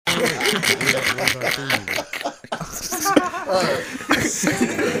I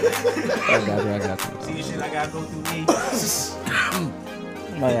got you. See the shit I gotta go through me.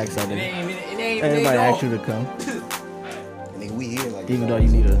 Somebody asked that. Everybody asked you to come. Nigga, we here like even though you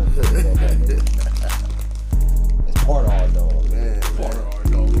need a. It's part of our dog, man. Part of our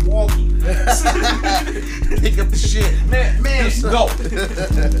dog. Milwaukee. Pick up the shit. Man, go.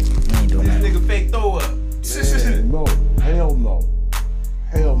 Ain't doing that. This nigga fake throw up. No, hell no.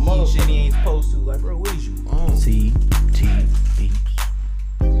 Hell He motherfucker. shit he ain't supposed to. Like, bro, what is you on? CTV.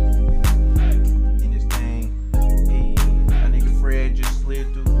 In this thing. Hey, my nigga Fred just slid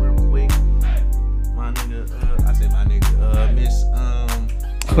through real quick. My nigga, I said my nigga, Miss,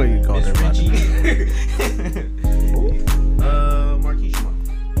 What you call Miss that? Richie. Marquisha.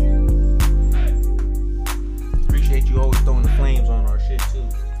 Appreciate you always throwing the flames on our shit too.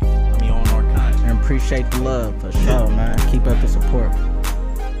 I mean, on our content. And appreciate the love for sure, man. Keep up the support.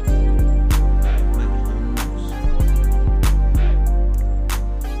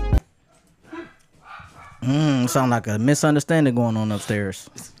 Sound like a misunderstanding going on upstairs.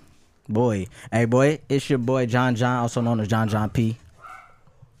 Boy. Hey, boy, it's your boy John, also known as John P.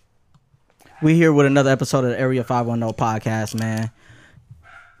 We here with another episode of the Area 510 podcast, man.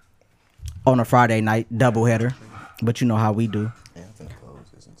 On a Friday night, doubleheader. But you know how we do. Yeah, I'm finna close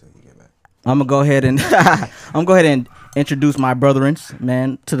this until you get back. I'm gonna go ahead and introduce my brethrens,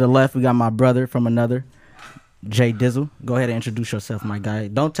 man. To the left, we got my brother from another, Jay Dizzle. Go ahead and introduce yourself, my guy.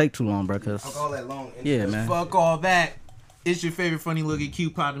 Don't take too long, bro. Cause Fuck all that long yeah, man. Fuck all that. It's your favorite funny looking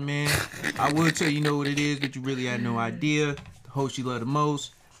cute Potter man. I would tell you know what it is, but you really had no idea. The host you love the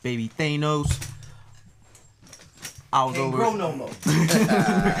most, baby Thanos. I was Ain't over. grow no more.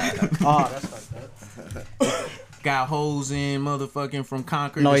 That's Got hoes in motherfucking from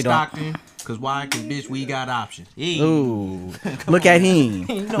Concord No, to he don't. Stockton. Cause why? Cause bitch, we got options. Hey. Ooh, look at him.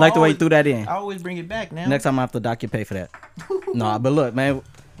 You know, Like the way I you threw that in. I always bring it back now. Next time I have to dock you pay for that. Nah, but look, man,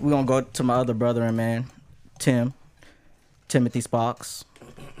 we gonna go to my other brother and man, Timothy Sparks.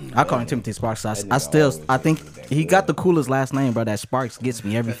 I call him Timothy Sparks. I think he got the coolest last name, bro. That Sparks gets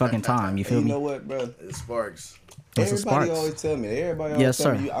me every fucking time. You feel You me? know what, bro? It's Sparks. It's a Everybody Sparks. always tell me. Everybody always Yes,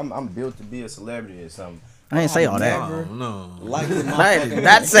 tell sir. me I'm built to be a celebrity or something. I ain't say all that. Never No. liked my fucking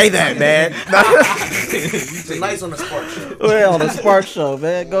Not say that, man. Tonight's on the Sparks show. Well, on the Sparks show,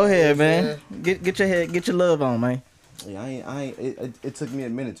 man. Go ahead, man. Get your love on, man. Yeah, I ain't. It took me a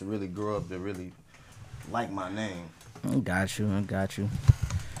minute to really grow up to really like my name. I got you.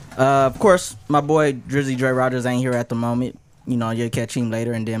 Of course, my boy Drizzy Dre Rogers ain't here at the moment. You know, you'll catch him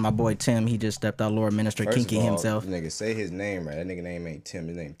later. And then my boy Tim, he just stepped out, Lord Minister First Kinky of all, himself. Nigga, say his name right. That nigga name ain't Tim.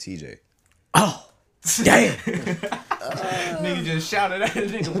 His name TJ. Oh, damn. Nigga just shouted at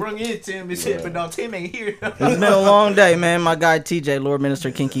this nigga, brung in Tim and shit, but no, Tim ain't here. It's been a long day, man. My guy TJ, Lord Minister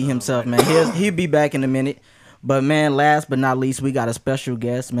Kinky himself, man. He'll be back in a minute. But, man, last but not least, we got a special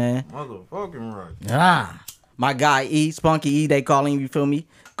guest, man. Motherfucking right. My guy E, Spunky E, they call him, you feel me?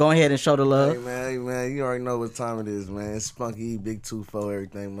 Go ahead and show the love. Hey man, you already know what time it is, man. It's Spunky E, Big 2-4,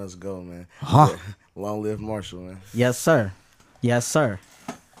 everything must go, man. Huh. Long live Marshall, man. Yes, sir. Yes, sir.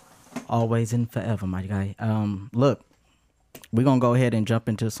 Always and forever, my guy. Look, we're going to go ahead and jump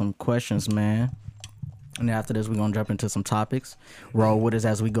into some questions, man. And after this, we're going to jump into some topics. Roll with us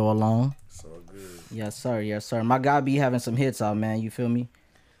as we go along. So good. Yes, sir. Yes, sir. My guy be having some hits out, man. You feel me?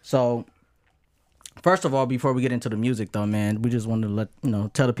 So, first of all, before we get into the music, though, man, we just want to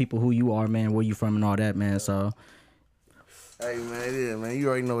tell the people who you are, man, where you from and all that, man. So, Hey man, it is, man. You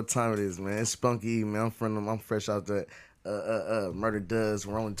already know what time it is, man. It's Spunky E, man. I'm fresh out the Murder Does,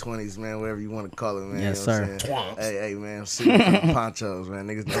 Rolling 20s, man, whatever you want to call it, man. Yes, you know what sir. I'm saying? Hey, man, I'm sitting from Ponchos, man.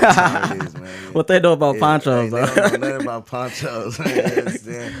 Niggas know what time it is, man. Yeah. what they know about ponchos, Hey, though? they don't know nothing about Ponchos, man. You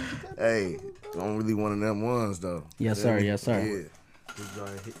understand? Hey, I'm really one of them ones, though. Yes, sir. Yes, sir. Yeah, Did you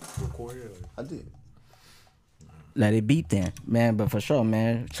hit record it? I did. Let it beat then, man. But for sure,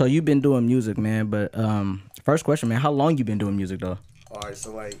 man. So, you've been doing music, man. But first question, man, how long you been doing music, though? All right,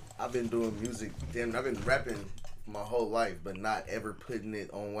 so like I've been doing music, then I've been rapping my whole life, but not ever putting it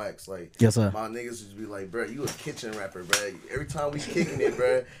on wax. Like, Yes, sir. my niggas used to be like, bro, you a kitchen rapper, bro. Every time we kicking it,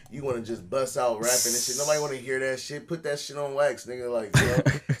 bro, you want to just bust out rapping and shit. Nobody want to hear that shit. Put that shit on wax, nigga. Like, you know?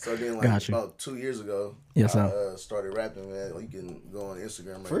 So then, like, Got you. about 2 years ago, Yes, I sir. Started rapping, man. You can go on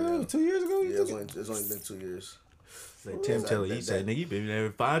Instagram right For real? now. 2 years ago? Yeah, it's only been 2 years. Like Tim Teller, he said, nigga, you been there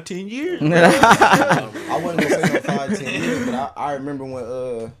 5-10 years. I wasn't gonna say no 5-10 years, but I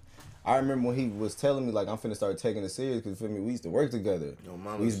remember when he was telling me like I'm finna start taking it serious because feel me, we used to work together.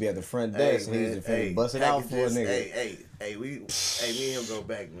 We used to be at the front desk and he used to finna bust it out for a nigga. Hey, me and him go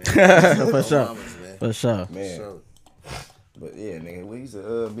back, man. For sure. Mamas, man. For sure. Man. So, But yeah, nigga, we used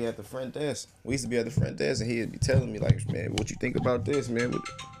to be at the front desk. We used to be at the front desk, and he'd be telling me like, man, what you think about this, man?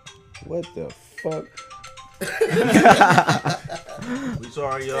 What the fuck? We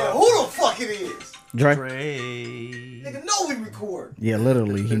sorry, Yeah, y'all. who the fuck it is? Dre. Nigga, know we record. Yeah,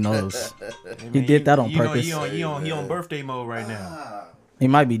 literally, he knows. Hey, He man, did that on you know, purpose. he on birthday mode right now. He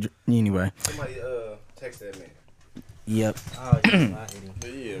might be anyway. Somebody text that man. Yep. Oh, yeah, I hate him.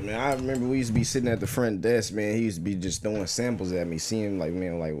 But yeah, man, I remember we used to be sitting at the front desk, man. He used to be just throwing samples at me, seeing like,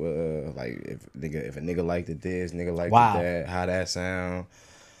 man, like, like if a nigga liked it this, nigga liked it that, how that sound.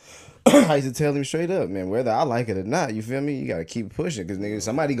 I used to tell him straight up, man, whether I like it or not, you feel me? You gotta keep pushing, cause nigga,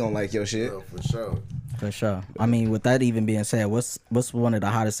 somebody gonna like your shit. Yeah, for sure. For sure. I mean, with that even being said, what's one of the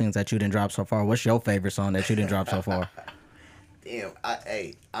hottest things that you didn't drop so far? What's your favorite song that you didn't drop so far? Damn, I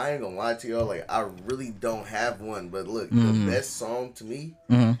ain't gonna lie to y'all. Like, I really don't have one. But look, the best song to me,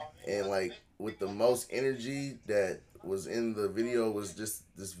 and like with the most energy that was in the video was just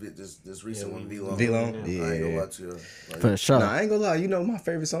this recent one, V-Long. V-Long? Yeah. I ain't gonna lie to y'all. Like, For sure. Nah, I ain't gonna lie. You know my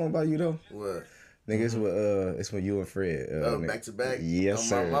favorite song about you though? what? Nigga, it's with you and Fred. Nigga. Back to back. Yes, On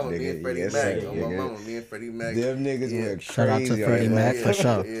sir. my mama, me nigga. and Freddie Yes, Mac. sir, On my nigga. mama, me and Freddie Mac. Them niggas went crazy. Shout out to Freddie Mac for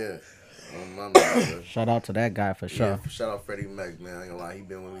sure. Yeah. On my mama. Shout out to that guy for sure. Yeah, shout out Freddie Mac, man. I ain't gonna lie, he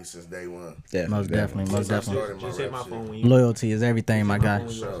been with me since day one. Most definitely. Most definitely. Just hit my phone when you. Loyalty is everything, my guy.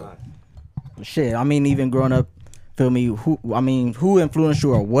 Sure. Shit, I mean, even growing up, feel me? Who influenced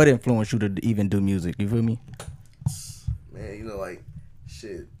you or what influenced you to even do music? You feel me? Man, you know, like,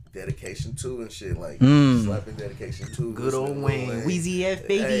 shit, dedication too and shit, like, slapping dedication too. Good old Wayne. Weezy F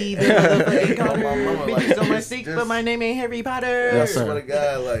baby. Hey, The motherfucking Carter. my mama, like, Bitches on my just- stick, just- but my name ain't Harry Potter. Yes, sir. Swear to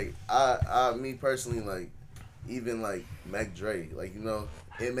God, like, I me personally, like, even like Mac Dre, like, you know,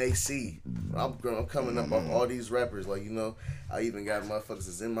 MAC. I'm coming up off all these rappers, like, you know, I even got motherfuckers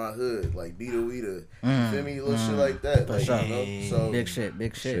that's in my hood, like Beta Weeda, feel me, little shit like that, like, sure. you know, so Big shit.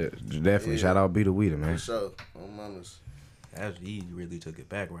 Shit, definitely. Yeah. Shout out Be the Weeder, man. for sure, on mamas. He really took it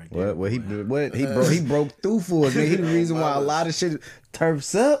back right there. What he broke through for us, man. He the reason why a lot of shit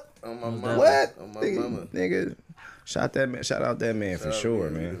turfs up. On my mama, What? on my mama. Nigga, shout out that man for Shout out sure,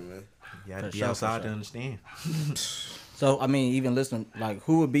 Beta man. Weeda, You gotta For be sure, outside for to sure. understand. So, I mean, even listening, like,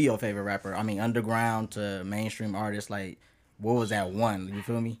 who would be your favorite rapper? I mean, underground to mainstream artist, like, what was that one? You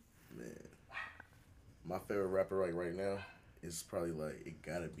feel me? My favorite rapper right now is probably like, it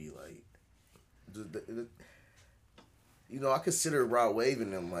gotta be like, you know, I consider Rod Wave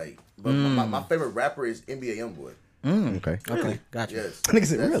and them like, but my favorite rapper is NBA YoungBoy. Okay. Okay, gotcha. Yes, Nigga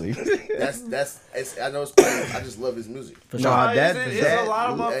said really? I know it's probably, I just love his music. For sure. Nah, It's a lot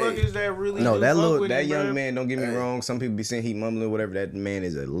of motherfuckers that really No, do that fuck with that him, young bro. man, don't get me wrong. Some people be saying he mumbling, whatever. That man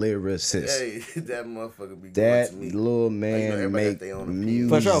is a lyricist. Hey, that motherfucker be That good to me. little Like, you know, man everybody got make their own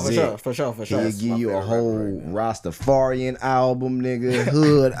music. opinion. For sure. He'll That's give my you a favorite whole rapper right now. Rastafarian album, nigga.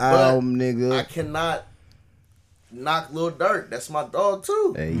 Hood album, nigga. I cannot knock Lil Durk. That's my dog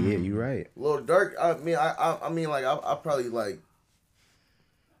too. Hey, yeah, you right. Lil Durk. I mean, like, I probably like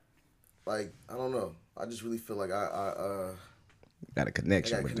I don't know. I just really feel like I Got a I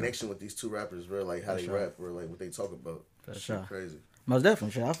connection got a with them. connection with these two rappers, bro. Like how they rap, or like what they talk about. For Shit sure. crazy. Most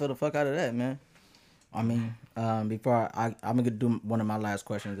definitely, shit. I feel the fuck out of that, man. I mean, before I'm gonna do one of my last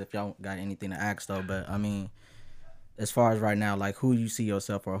questions if y'all got anything to ask though. But I mean, as far as right now, like who you see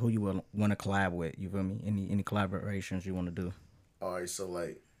yourself or who you will want to collab with, you feel me? Any collaborations you want to do? All right, so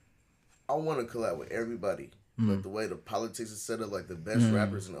like, I want to collab with everybody, but the way the politics is set up, like the best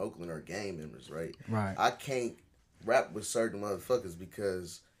rappers in Oakland are gang members, right? Right. I can't rap with certain motherfuckers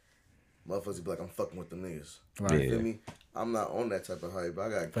because motherfuckers be like, I'm fucking with them niggas. Right. You feel me? I'm not on that type of hype. I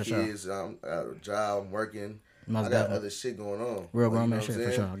got For sure. kids. I got a job. I'm working. Most I got definitely. other shit going on. Real Like, grown you man know shit what I'm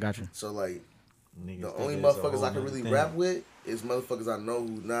for saying? sure. I got you. So like, Niggas the think only it's a motherfuckers whole I can nother really thing. rap with is motherfuckers I know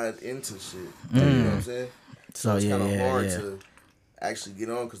who not into shit. You know what I'm saying? So it's yeah, kind of yeah, hard yeah. to actually get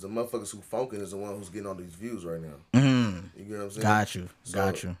on because the motherfuckers who funkin' is the one who's getting all these views right now. You get what I'm saying?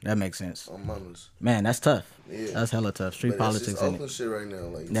 Got you. That makes sense. On mamas. Man, that's tough. Yeah. That's hella tough. Street But politics it's just in Oakland it. shit right now.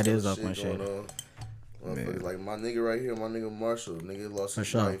 Like, That some is Oakland shit. going on. Motherfuckers, like my nigga right here, my nigga Marshall, nigga lost his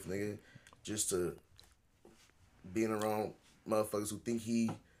sure. life, nigga, just to being around motherfuckers who think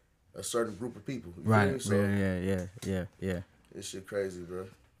he a certain group of people. You feel me? Right. So Yeah. this shit crazy, bro.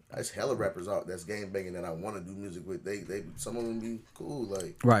 There's hella rappers out that's game banging that I want to do music with. They some of them be cool,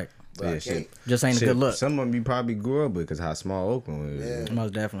 like, Right. but Yeah, I can't. shit. Just ain't a Shit, good look. Some of them you probably grew up with because how small Oakland is. Yeah.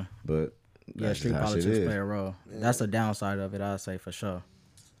 Most definitely. But Yeah, that's street just how shit politics is. play a role. That's the downside of it, I'd say for sure.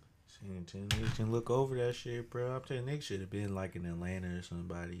 Shit, niggas can look over that shit, bro. I'm telling you, niggas should have been like in Atlanta or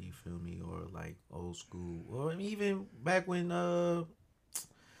somebody, you feel me? Or like old school. Or even back when, I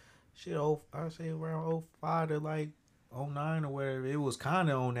say around 05 to like 09 or whatever. It was kind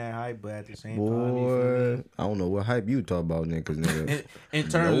of on that hype, but at the same time, you feel Boy, me? I don't know what hype you talk about, nigga. Cause nigga, In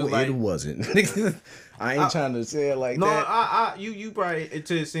terms no, of like, it wasn't. I ain't trying to say it like no, that. you probably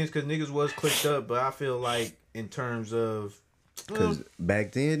to a sense because niggas was clicked up, but I feel like in terms of, Cause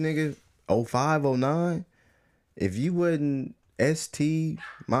back then, nigga, 05, 09, if you wasn't ST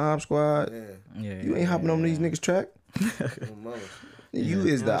Mob Squad, you ain't hopping on these niggas track. You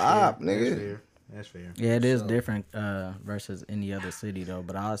is the op, nigga. That's fair. Yeah, it is different versus any other city though.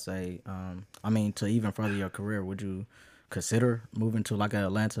 But I'll say, I mean, to even further your career, would you consider moving to like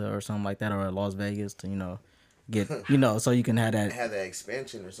Atlanta or something like that, or Las Vegas to get so you can have that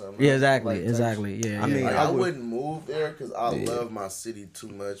expansion or something. Yeah, exactly, like, exactly. Yeah, I mean, I wouldn't move there because I love my city too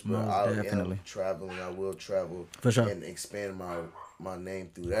much, but Most I definitely. am traveling. I will travel For sure. and expand my name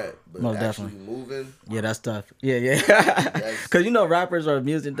through that. But Most actually definitely. moving, yeah, that's tough. Yeah. Because rappers or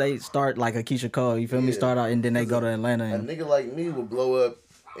music, they start like a Keisha Cole. You feel me? Yeah. Start out and then they go to Atlanta. a And nigga like me will blow up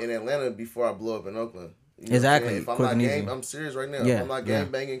in Atlanta before I blow up in Oakland. You know Exactly. If I'm Quick not and gang, easy. I'm serious right now. Yeah, If I'm not yeah.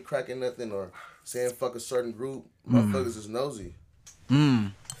 gang banging, cracking nothing, or saying fuck a certain group, motherfuckers is nosy.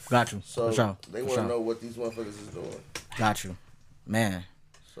 got you. So For sure. they For want to sure. know what these motherfuckers is doing. Got you, man.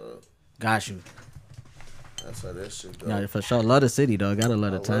 So Got you. that's how that shit goes. Yeah, for sure. Love the city though. Gotta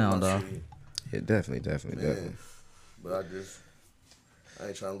love the I town love my though. city, Yeah, definitely. man. But I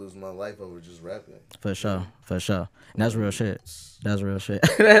ain't trying to lose my life over just rapping. For sure. And that's real shit. That's real shit.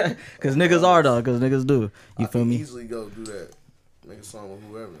 Cause niggas are though. Cause niggas do. You I feel can me? easily go do that. Make a song with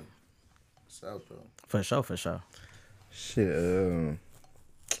whoever. South though. For sure. Shit.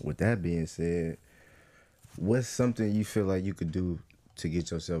 With that being said, what's something you feel like you could do to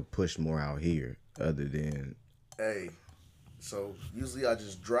get yourself pushed more out here, other than? Hey, so usually I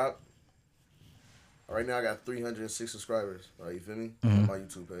just drop. Right now I got 306 subscribers. Right, you feel me? On my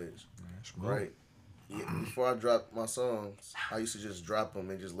YouTube page. Right. Yeah, before I drop my songs, I used to just drop them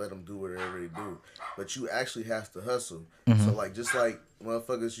and just let them do whatever they do. But you actually have to hustle. So like, just like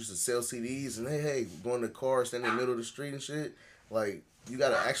motherfuckers used to sell CDs and hey, go in the car, stand in the middle of the street and shit. Like, you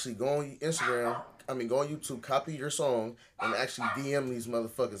gotta actually go on Instagram. Go on YouTube, copy your song, and actually DM these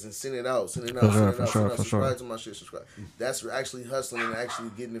motherfuckers and send it out. For sure. Subscribe to my shit. Subscribe. That's actually hustling and actually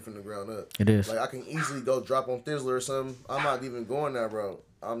getting it from the ground up. It is. Like, I can easily go drop on Thizzler or something. I'm not even going that route.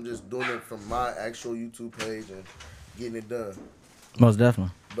 I'm just doing it from my actual YouTube page and getting it done. Most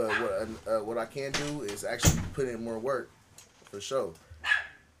definitely. But what I can do is actually put in more work, for sure.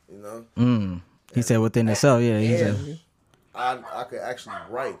 You know. He said within itself. Yeah. He And said. I could actually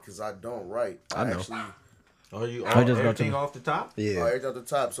write because I don't write. I know. Actually, Are you I just go everything to- off the top? Yeah. right at the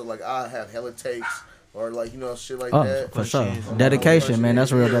top. So like I have hella takes or like shit like Oh, that. for sure. Punch-ins. Dedication, man.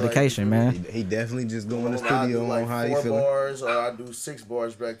 That's real Yeah, like, dedication, man. He definitely just go in the I studio do on like how he 4 feeling. bars or I do 6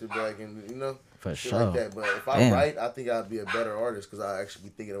 bars back to back and For shit sure. like that. But if I Damn. write, I think I'd be a better artist because I actually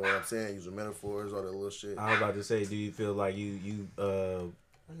be thinking of what I'm saying, using metaphors, all that little shit. I was about to say, do you feel like you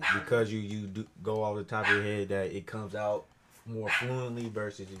because you do go off the top of your head that it comes out more fluently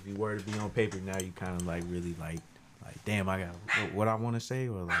versus if you were to be on paper now you kind of like really like damn I got what I want to say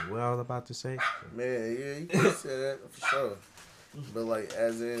or like what I was about to say. Man, yeah, you can say that for sure. But like,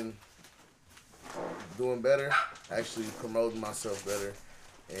 as in doing better, actually promoting myself better,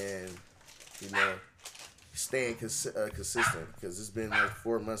 and staying consistent because it's been like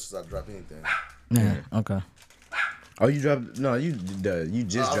 4 months since I dropped anything. Yeah. Okay. Oh, you dropped? No, you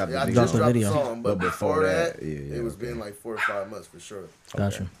just dropped the I video. just dropped the video. song, but before that, yeah, it was okay. been like 4 or 5 months for sure.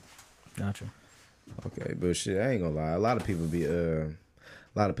 Gotcha. Okay, but shit, I ain't gonna lie. A lot of people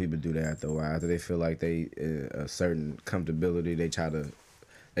do that after a while. After they feel like they a certain comfortability, they try to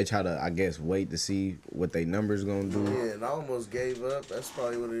I guess wait to see what they numbers gonna do. Yeah, and I almost gave up. That's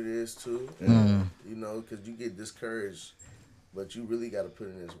probably what it is too. Because you get discouraged. But you really got to put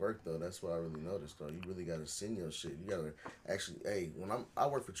in this work, though. That's what I really noticed, though. You really got to send your shit. You got to actually, I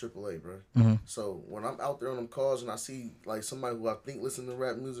work for AAA, bro. So when I'm out there on them calls and I see, like, somebody who I think listen to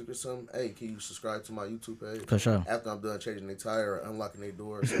rap music or something, hey, can you subscribe to my YouTube page? For sure. After I'm done changing their tire or unlocking their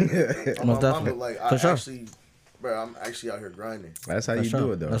doors. Most definitely. Like, For sure. I'm actually out here grinding. That's how For you sure.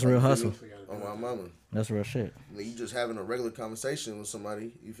 do it, though. That's real hustle. On my mama. That's real shit. Like, you just having a regular conversation with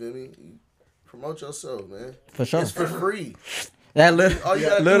somebody, you feel me? You promote yourself, man. For sure. It's for free. That All you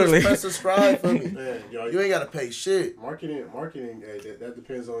gotta literally. do is press subscribe for me. Man, You ain't gotta pay shit. marketing. That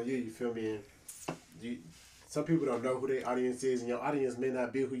depends on you. You feel me? And some people don't know who their audience is, and your audience may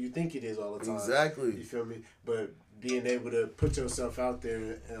not be who you think it is all the time. Exactly. You feel me? But being able to put yourself out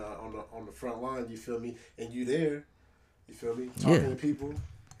there on the front line, you feel me? And you there, you feel me? Talking to people.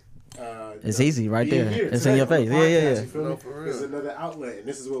 It's easy right being there. here It's today in your on the face. Yeah, podcast, you feel No, me? for real. It's another outlet, and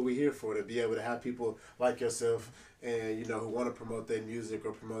this is what we're here for, to be able to have people like yourself and, you know, who want to promote their music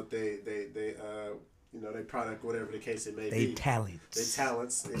or promote their you know, their product, whatever the case it may be. Their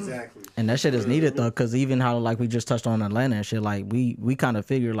talents, exactly. And that shit is needed though, because even how like we just touched on Atlanta and shit, like we kind of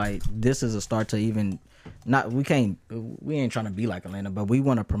figure like this is a start to even we ain't trying to be like Atlanta, but we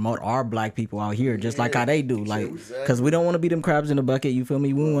want to promote our black people out here just like how they do, like because we don't want to be them crabs in the bucket. You feel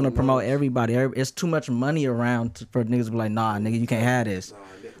me? We want to promote everybody. It's too much money around for niggas to be like, nah, nigga, you can't have this.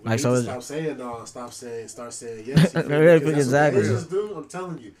 Like so, stop saying no. Start saying yes. Exactly. That's what do. I'm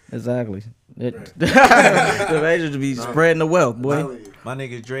telling you. Exactly. The Asians be spreading the wealth, boy. My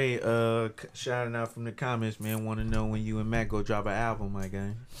nigga Dre, shouting out from the comments, man. Want to know when you and Matt go drop an album, my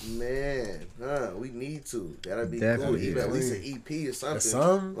guy. Man, we need to. That'd be Definitely, cool. Even at least an EP or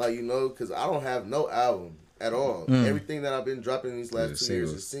something. Like, you know, because I don't have no album at all. Everything that I've been dropping these last 2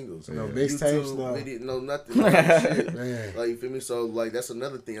 years is singles. No mixtapes, no. We didn't know nothing. Shit. Like, you feel me? So, like, that's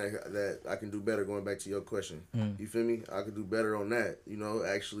another thing that I can do better. Going back to your question, you feel me? I could do better on that. You know,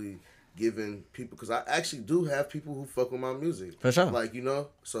 actually giving people, because I actually do have people who fuck with my music. For sure. Like, you know,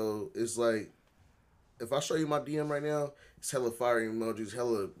 so it's like, if I show you my DM right now, it's hella fire emojis,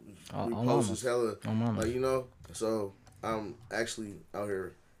 hella reposts, hella, like, you know. So I'm actually out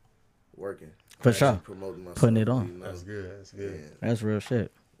here working. For sure. Promoting myself. Putting it on. You know? That's good. That's good. Yeah. That's real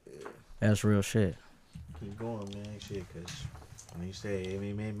shit. Yeah. That's real shit. Keep going, man. Shit, because when you say, I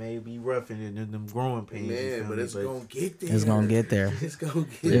mean, it may be rough in them growing pains. Man, but it's gonna get there. It's gonna get there. It's gonna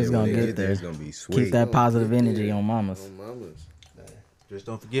get It's there. gonna get there. It's gonna be sweet. Keep that positive energy on mamas. On mamas. Just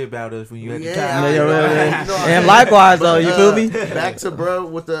don't forget about us when you at the Yeah, top. you know, And likewise though, you feel me? Back to bro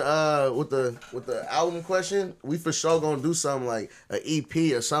with the album question. We for sure gonna do something like an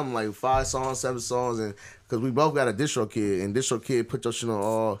EP or something like 5 songs, 7 songs, and because we both got a Distro Kid, and Distro Kid put your shit on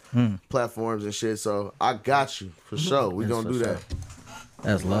all platforms and shit. So I got you for sure. We gonna do that.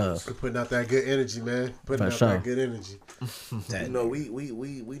 That's love. We're putting out that good energy, man. Putting out that good energy. You know,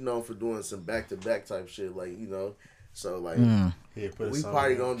 we known for doing some back to back type shit, like, you know. So like we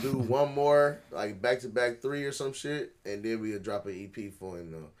probably gonna do one more like back to back 3 or some shit, and then we'll drop an EP for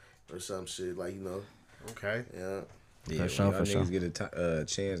him or some shit, like, you know. Okay. Yeah. Yeah, for sure, for sure. Niggas get a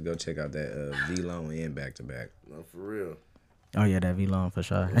chance, go check out that V-Long and back to back. No, for real. Oh yeah, that V-Long for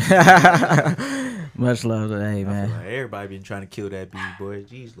sure. Much love to hey man. Like everybody been trying to kill that beat, boy.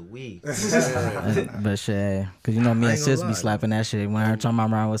 Jeez Louise. But shit, cause you know me and sis be slapping that shit. When her time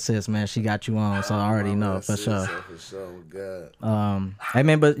I'm around with sis, man, she got you on, so I already know for sure. For sure, God. Hey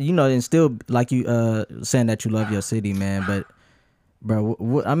man, but you know, and still like you saying that you love your city, man. But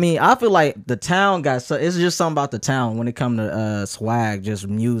bro, I mean, I feel like the town got it's just something about the town when it come to swag, just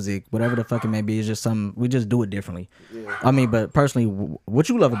music, whatever the fuck it may be. It's just something we just do it differently. Yeah. I mean, but personally, what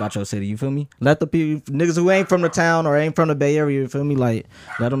you love about your city, you feel me? Let the people, niggas who ain't from the town or ain't from the Bay Area, you feel me? Like,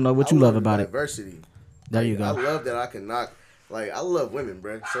 let them know what you love about diversity. There you go. I love that I can knock. Like, I love women,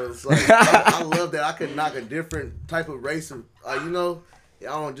 bro. So it's like I love that I can knock a different type of race. Of, you know, I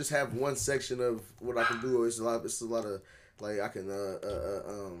don't just have one section of what I can do. It's a lot of. Like, I can,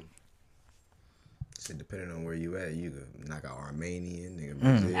 So depending on where you at, you could knock out Armenian, nigga,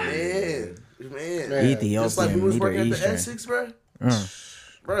 Brazilian. Man. Ethiopian, just like we was working Middle at the Essex, bro.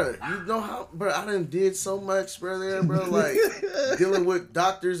 Bro, you know how, bro, I done did so much, bro, there, bro. Like, dealing with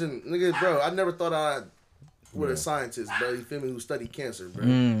doctors and niggas, bro. I never thought I would a scientist, bro. You feel me? Who studied cancer, bro.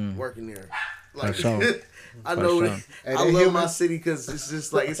 Working there. Like, I know it. I love my city because it's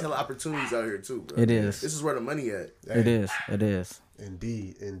just like, it's hella opportunities out here too, bro. It is. This is where the money at. It is.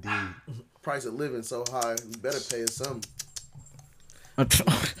 Indeed. Price of living so high, you better pay us something.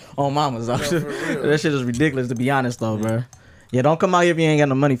 On mamas, though. No, for real. That shit is ridiculous to be honest, though, bro. Yeah, don't come out here if you ain't got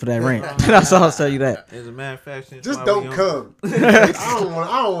no money for that rent. That's all I'll tell you that. As a matter of fact, just don't come. I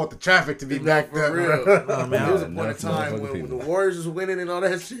don't want the traffic to be backed up. Real. Oh, man, there was a point of time when the Warriors was winning and all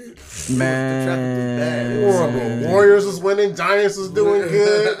that shit. Man, the traffic was bad. Horrible. Warriors was winning. Giants was doing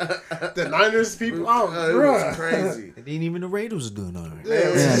good. The Niners people, it was crazy. And then even the Raiders was doing all right.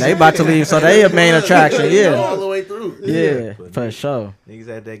 yeah, they about to leave, so they a main attraction. Yeah, all the way through. Yeah, for sure. Niggas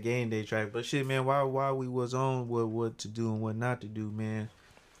at that game day track, but shit, man. While we was on what to do and what not to do, man.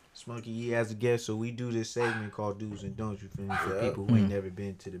 Spunky E as a guest, so we do this segment called Do's and Don'ts. You feel me? For people who ain't never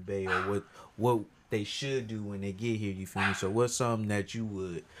been to the Bay or what they should do when they get here. You feel me? So what's something that you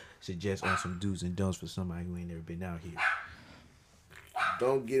would suggest on some do's and don'ts for somebody who ain't never been out here?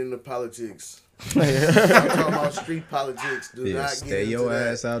 Don't get into politics. I'm talking about street politics. Do not stay get into your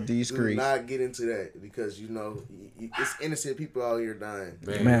that. ass out these streets. Do not get into that because you know it's innocent people out here dying.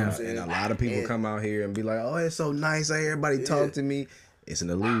 Man. You know what I'm And a lot of people come out here and be like, "Oh, it's so nice. Everybody talk to me." It's an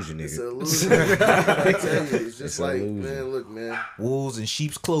illusion, nigga. It's an illusion. I tell you, it's just like, man, look, man. Wolves in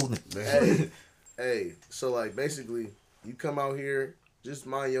sheep's clothing. Hey, so like basically, you come out here, just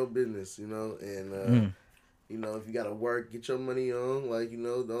mind your business, you know, and you know, if you gotta work, get your money on, like, you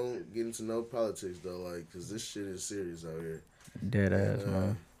know, don't get into no politics though, like, cause this shit is serious out here. Dead ass,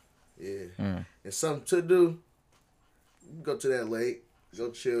 man. Yeah. And something to do, you can go to that lake. Go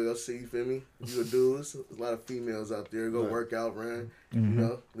chill, go see, you feel me? You a dude, there's a lot of females out there. Go work out, run, you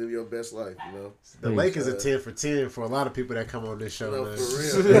know, live your best life, you know. The lake is a 10 for 10 for a lot of people that come on this show, man. For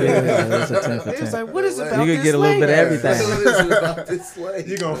real. It's a 10 for 10. It's like, what is it about You this could get a little bit of everything. What is it about this lake?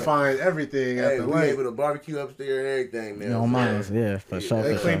 You're going to find everything at the we lake. able to barbecue up there and everything, man. You don't mind, yeah, for sure.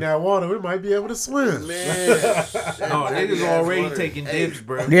 They clean that water, we might be able to swim. Man. No, niggas already taking dips,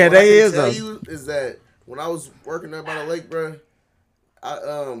 bro. Yeah, What I they can is tell though. you is that when I was working there by the lake, bro,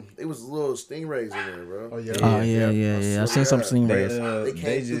 it was little stingrays in there, bro. Oh, yeah. Oh yeah. I seen some stingrays. They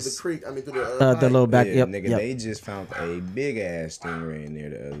came through the creek. I mean, through The little back. Yeah, Yep. nigga, Yep. they just found a big ass stingray in there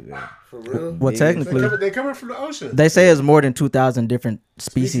the other day. For real? Well, technically, They coming from the ocean. they say it's more than 2,000 different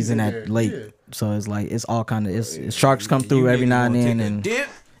species in in that there, lake. yeah. So it's like it's all kind of it's sharks come through every now and then, and dip.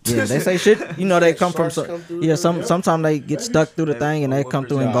 yeah, they say shit. You know, they come from Sharks come through yeah. there? Sometimes they get stuck through the thing and they come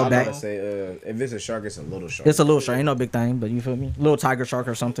through and go I'm back. about to say, if it's a shark, it's a little shark. It's a little shark, ain't no big thing, but you feel me? Little tiger shark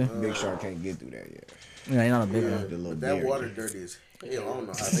or something. Big shark can't get through that yet. Yeah, ain't not a big one. The little That beard. water dirty as hell. I don't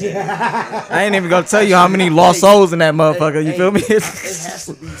know how they I ain't even gonna tell you how many lost souls in that motherfucker. You feel me? It has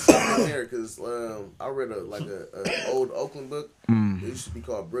to be something there because I read a old Oakland book. It used to be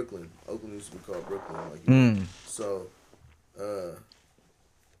called Brooklyn. Oakland used to be called Brooklyn. Like, you know. So,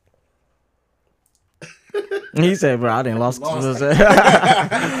 He said, "Bro, I didn't lost." What the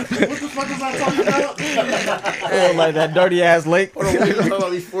fuck was I talking about? Like that dirty ass lake. what were we talking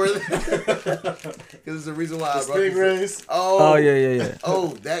about before that? Because it's the reason why I brought this Stingrays. up. Oh yeah. Oh,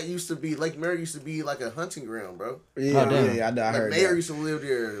 that used to be Lake Mary used to be like a hunting ground, bro. Yeah, damn. I Like heard mayor that. used to live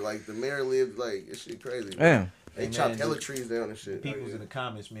there. Like the mayor lived like this shit crazy. Bro. Damn. They Hey, chopped man, hella trees down and shit. People's in the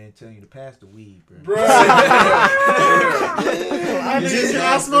comments, man, telling you to pass the weed, bro. Bro. Can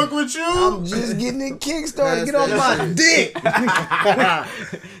I smoke with you? I'm just getting it kickstarted. Get off Pass my that dick.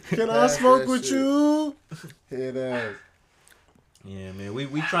 Can I Pass smoke that with shit. you? Head ass. Yeah, man,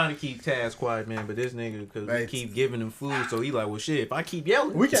 we trying to keep Taz quiet, man, but this nigga, because we Right. keep giving him food, so he like, well, shit, if I keep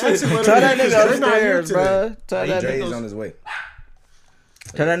yelling, We can actually let Tell them that because nigga they're not here upstairs, today. bro. Tell that Dre's nigga. on his way.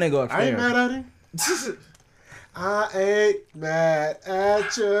 Tell that nigga I ain't upstairs. mad at him. I ain't mad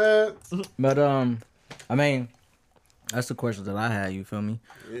at you. But I mean, that's the questions that I had. You feel me?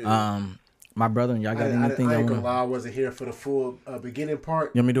 My brother and y'all got anything? I y'all ain't gonna wanna? lie, I wasn't here for the full beginning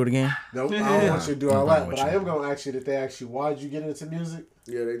part. You want me to do it again? Nope, I don't want you to do all I'm that. with But I you. am gonna ask you that they ask you why'd you get into music?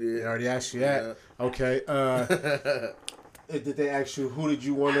 Yeah, they They did. already asked you that. Okay. Did they ask you who did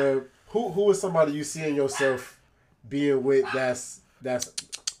you want to? Who is somebody you see in yourself being with? That's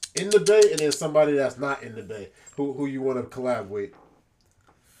in the Bay, and then somebody that's not in the Bay. Who you want to collab with?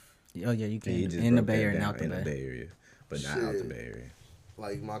 Oh yeah, you can He just in the broke Bay that Area and down out the in the Bay. Bay Area, but not out the Shit. Bay Area.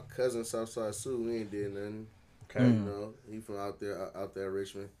 Like my cousin Southside Sue, he ain't did nothing. Okay. You know, he from out there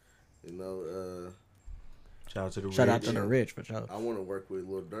Richmond. You know, shout out to the Shout out Rich. to the rich for sure. I want to work with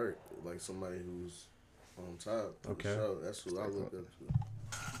Lil Durk, like somebody who's on top. for Okay. sure. That's who I look up to.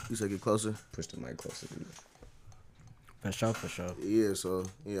 You said get closer. Push the mic closer to you. For sure, for sure. Yeah, so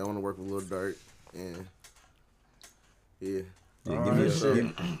yeah, I want to work with Lil Durk, and yeah.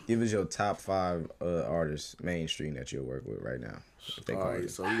 Give us your top 5 artists mainstream that you'll work with right now. If they All call right, you.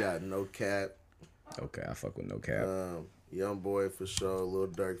 so we got No Cap, Okay, I fuck with No Cap. Young Boy for sure, Lil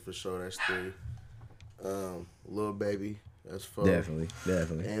Durk for sure. That's 3. Lil Baby, that's 4. Definitely.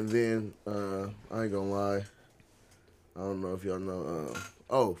 And then I ain't gonna lie, I don't know if y'all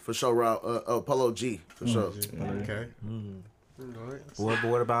know. For sure, Polo G for sure. Okay.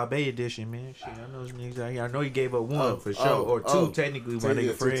 What about Bay Edition, man? Shit, I know some niggas out here. I know you gave up 1 for sure, or 2 oh. technically. My Yeah, nigga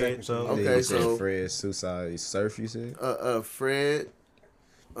 2 Fred. technically. So Okay, Then you said so- Fred, Suicide, Surf. You said. Fred,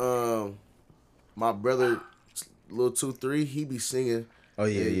 my brother, Lil 2-3, he be singing. Oh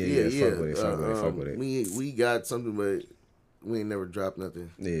yeah. Fuck with it. We got something, but we ain't never dropped nothing.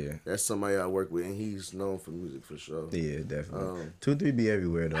 Yeah. That's somebody I work with, and he's known for music for sure. Yeah, definitely. 2-3 be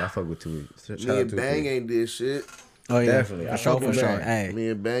everywhere though. I fuck with 2. Shout Me out and 2-3. Bang ain't did shit. Oh yeah, Definitely. I For sure, fuck for with sure. Bang. Hey, Me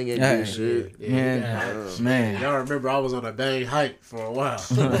and Bang ain't Yeah. did shit. man. Y'all remember I was on a Bang hype for a while.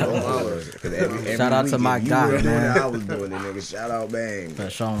 Shout out to my guy, you man. I was doing it, nigga. Shout out Bang. For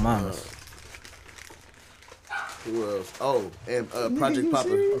sure, mamas. Who else? Oh, and Project Papa.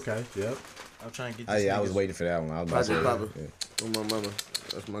 Okay. Yep. I'm trying to get Oh this yeah, I niggas- was waiting for that one. I was about to say Project that. Papa. Oh my mama,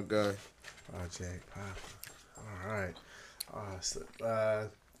 that's my guy. Project Pop. All right.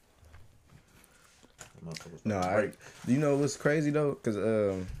 No, you know what's crazy though? Because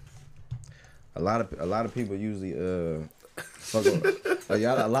a lot of people usually fuck with,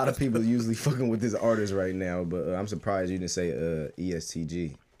 a lot of people usually fucking with this artist right now. But I'm surprised you didn't say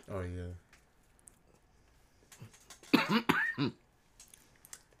ESTG. Oh yeah.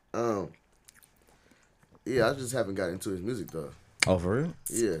 Yeah, I just haven't gotten into his music though. Oh, for real?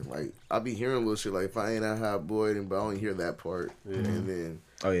 Yeah, like I be hearing little shit like if I ain't a hot boy, then but I only hear that part, and then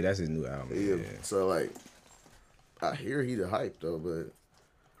yeah, that's his new album. Yeah, so like I hear he the hype though, but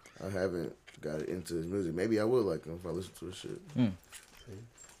I haven't got into his music. Maybe I would like him if I listen to his shit.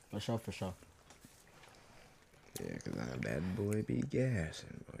 For sure. Yeah, cause that boy be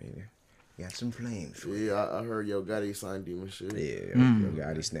gassing, boy. Got some flames. Yeah, I heard Yo Gotti signed him and shit. Yeah, Yo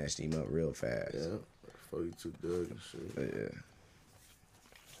Gotti snatched him up real fast. Yeah, 42 Doug and shit. Yeah.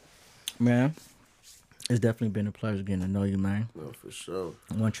 Man, it's definitely been a pleasure getting to know you, man. No, for sure.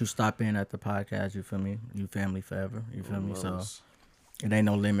 Once you stop in at the podcast, you feel me? You family forever. You feel me? So it ain't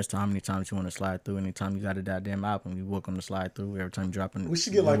no limits to how many times you want to slide through. Anytime you got a goddamn album, you welcome to slide through. Every time you dropping, we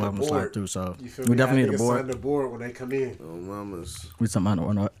should get like a board. Slide through, so you feel we me? definitely need a board. board. The board when they come in. Oh, mamas. We some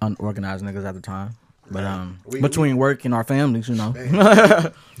unorganized niggas at the time. But between work and our families, you know.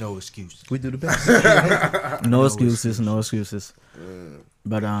 No excuses. We do the best. No excuses.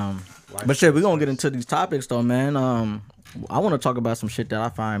 But shit, we gonna get into these topics though, man. I want to talk about some shit that I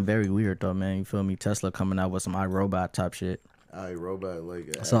find very weird though, man. You feel me? Tesla coming out with some iRobot type shit. iRobot,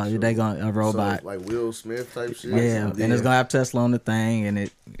 like so actual, they gonna a robot, so like Will Smith type shit. Yeah, and it's gonna have Tesla on the thing, and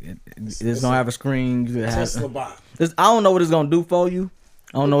it's gonna have a screen. You Tesla bot. I don't know what it's gonna do for you.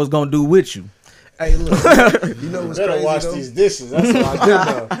 I don't know what it's gonna do with you. Hey, look, you know what's better crazy? Wash though? these dishes. That's what I do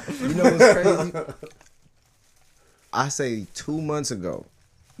know. You know what's crazy? I say 2 months ago,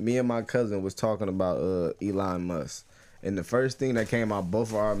 me and my cousin was talking about Elon Musk, and the first thing that came out both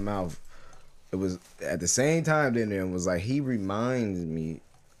of our mouth, it was at the same time. Then it was like he reminds me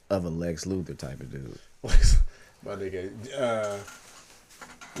of a Lex Luthor type of dude. My nigga,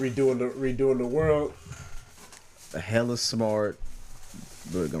 redoing the world. A hella smart,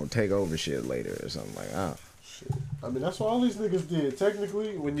 but gonna take over shit later or something like that. Shit. I mean, that's what all these niggas did.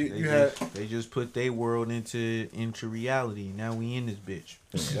 Technically, when they just put their world into reality. Now we in this bitch.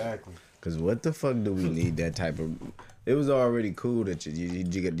 Exactly. Cause what the fuck do we need that type of? It was already cool that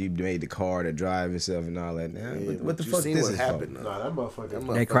you made the car to drive itself and all that. Now, Yeah, what the fuck this is for? Nah, that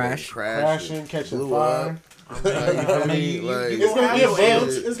motherfucker. They crashing, catching fire. It's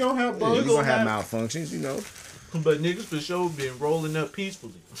gonna have bugs. You're gonna have malfunctions, you know. But niggas for sure been rolling up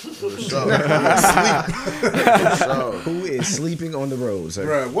peacefully. Who is sleeping on the road, sir?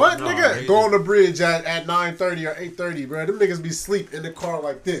 Bruh, what nigga? Go on the bridge at 9:30 or 8:30, bruh. Them niggas be sleep in the car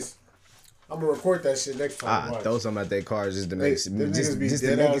like this. I'm gonna record that shit next time. Throw some at their cars just to make it seem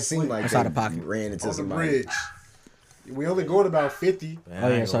like they ran into on somebody. The bridge. We only going about 50. Oh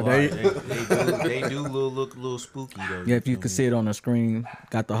yeah, so they do look spooky though. Yeah, if you could see it on the screen,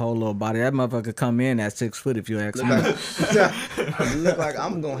 got the whole little body. That motherfucker come in at 6 foot if you ask me. Look like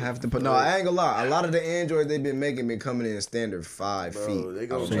I'm gonna have to put. No, I ain't gonna lie. A lot of the Androids they've been making me coming in standard 5 feet. They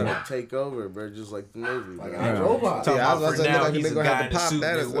gonna try to take over, bro, just like the movie. Like iRobot. Talking about for now, like he's a gonna guy have in to a pop suit.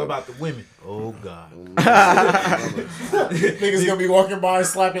 that. What about the women? Oh God. Niggas gonna be walking by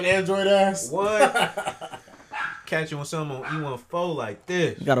slapping Android ass. What? Catch you on something on E14 like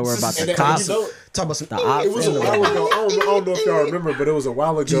this. You gotta worry about the cops. Talk about some. It was a while ago. I don't know if y'all remember, but it was a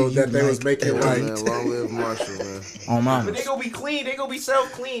while ago that they was making like. Man, long live Marshall, man. Oh mama. But they gonna be clean. They gonna be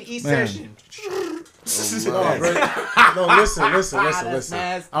self-clean each session. No, listen. I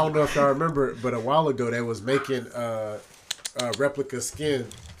don't know if y'all remember, but a while ago they was making replica skin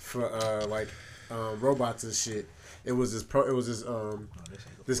for robots and shit. It was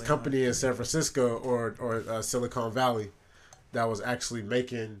this company in San Francisco or Silicon Valley that was actually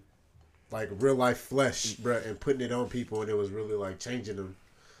making like real life flesh, bruh, and putting it on people, and it was really like changing them.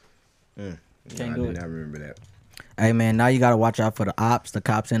 Can't I do did it. not remember that. Hey man, now you gotta watch out for the ops, the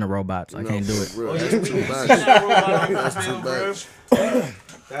cops, and the robots. I can't do it. Bro, That's that's too much.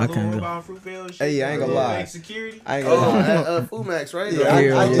 That little robot on Fruitvale shit. Hey, I ain't gonna lie. Security. I ain't gonna lie. At Fumax, right?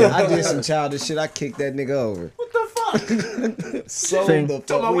 Yeah, I did some childish shit. I kicked that nigga over. What the fuck? So Same. the fuck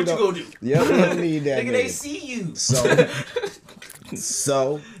Tell me we what you don't- gonna do. Yep, we don't need that. Nigga, they see you.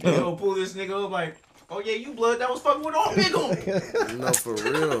 So You gonna pull this nigga up like, oh yeah, you blood that was fucking with all big on. No, for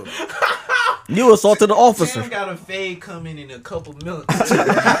real. You assaulted the officer. Sam got a fade coming in a couple minutes.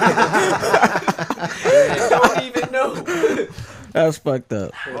 Don't even know. That's fucked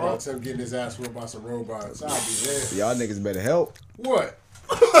up. Heard about him getting his ass whooped by some robots. I'll be there. y'all niggas better help. What?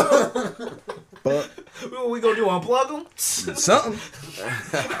 But We we gonna do? Unplug them? Something.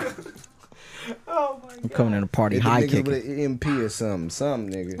 Oh my god. I'm coming in a party Hit the high niggas kicking. with an EMP or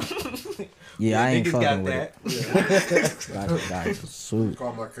something, nigga. Yeah, I ain't Niggas fucking got with that. it. Got sweet.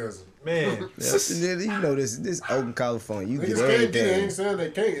 Call my cousin. Man. You know this Oakland, California. You Niggas get can't get it. I everything. ain't saying they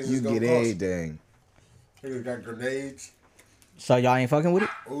can't. It's You just gonna get cost. everything. Niggas got grenades, So y'all ain't fucking with it?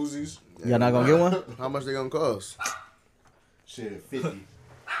 Uzis. Y'all not gonna get one? How much they gonna cost? Shit, 50.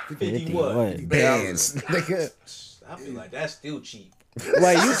 50 what? Bands. Nigga. I feel like that's still cheap.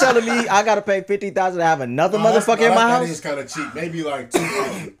 Wait, you telling me I gotta pay $50,000 to have another motherfucker in my That house? is kind of cheap. Maybe like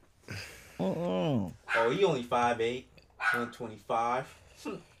 $250. Mm-mm. Oh, he only 5'8", 125.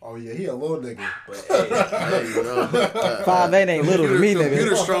 Oh yeah, he a little nigga. But hey, Hey, you know, 5'8" ain't little to me,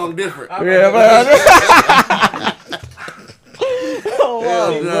 computer nigga. strong different. Yeah, but oh,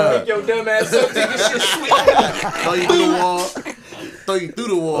 wow, Hell bro. nah. pick your dumb ass up, take your shit sweet. Throw you through the wall. Throw you through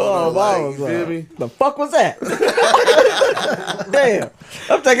the wall. Oh, though, wow, like, you feel me? The fuck was that? Damn,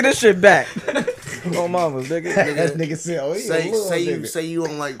 I'm taking this shit back. Oh, mama, nigga. That nigga said, oh, he a little nigga. Say you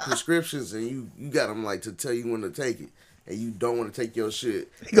on like prescriptions and you got them like to tell you when to take it and you don't want to take your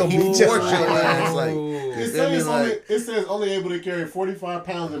shit. He gonna beat your force your ass like. It feel me, says, like- it says only able to carry 45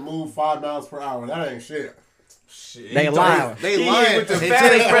 pounds and move 5 miles per hour. That ain't shit. Shit, They lying. They He lying with the until fat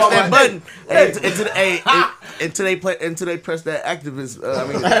they press ass that button. button. Until they press that activist.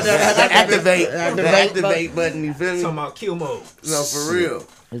 Activate button. You feel me? Talking about kill mode. No, for real.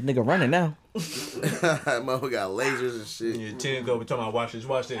 This nigga running now. Motherfucker got lasers and shit. Yeah, 10 go. We talking about watch this.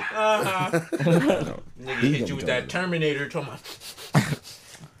 Nigga hit you with that Terminator. Talking about.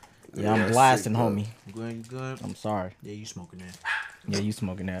 Yeah, I'm that's blasting, sick, though. homie. You good? You good? I'm sorry. Yeah, you smoking that. Yeah, you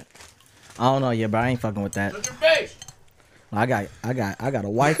smoking that. I don't know, yeah, but I ain't fucking with that. Touch your face. I got a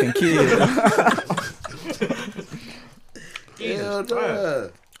wife and kids. Hell Christ. nah.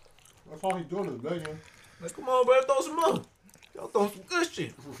 That's all he's doing is begging. Like, come on, bro. Throw some more. Y'all throw some good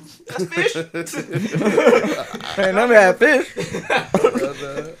shit. That's fish. Hey, let me have fish.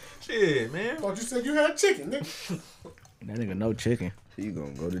 Shit, man. Thought you said you had chicken, nigga. That nigga no chicken. You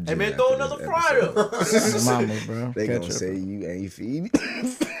gonna go to jail. Hey, man, after throw this another fryer episode. up. Mama, bro. They Catch gonna up. say you ain't feeding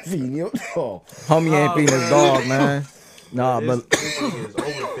your dog. Homie ain't feeding his dog, man. Nah, This but nigga is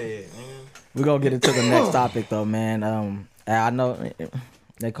overfed, man. we're gonna get into the next topic though, man. I know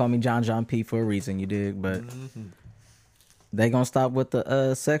they call me John P for a reason, you dig, but they gonna stop with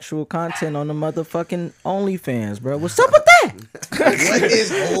the sexual content on the motherfucking OnlyFans, bro. What's up with that? What is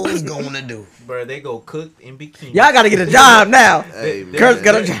hoes gonna do? Bro, they go cooked in bikini. Y'all gotta get a job now. Hey, man. Kurt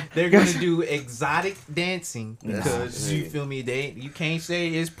got a job. They're gonna do exotic dancing because you feel me. You can't say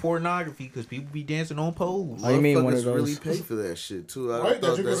it's pornography because people be dancing on poles. Oh, you mean one of Motherfuckers those? really pay for that shit too. I Right, that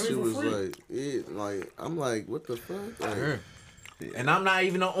thought you that can see shit for was free. like it. Like I'm like, what the fuck? Like, Sure. And I'm not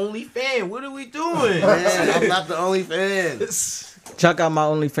even an only fan. What are we doing? man, I'm not the only fan. Check out my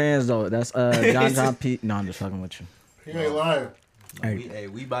OnlyFans though. That's John P. No, I'm just fucking with you. He ain't lying.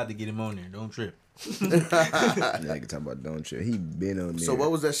 We about to get him on there. Don't trip. Nigga talk about don't chill. He been on there. So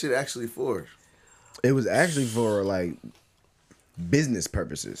what was that shit actually for? It was actually for like business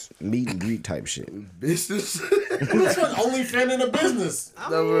purposes, meet and greet type shit. Business? Who the fuck only fan in the business?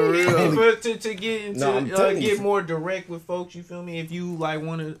 Never real. But to get into No, I'm telling get you. more direct with folks, you feel me? If you like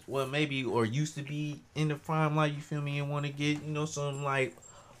want to, well, maybe or used to be in the prime light, you feel me, and want to get some like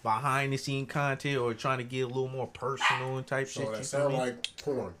behind the scene content or trying to get a little more personal and type shit. So You that feel sound me? like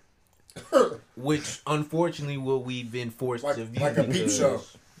porn. Which unfortunately, what we've been forced Like- to view like a peep because, show.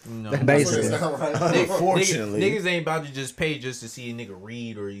 You know, That's Basically. what it sound like. Unfortunately. niggas ain't about to just pay just to see a nigga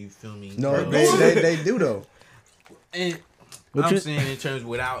read or you feel me. No, So- they do though. And What I'm you- saying in terms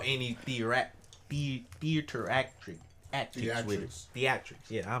without any theatrics with it. Theatrics,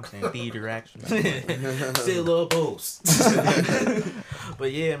 yeah, I'm saying theater action. Syllables.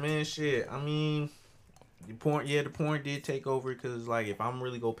 But yeah, man, shit. I mean, the porn did take over because, like, if I'm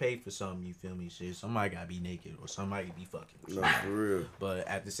really gonna pay for something, you feel me, shit, somebody gotta be naked or somebody be fucking. No, for real. But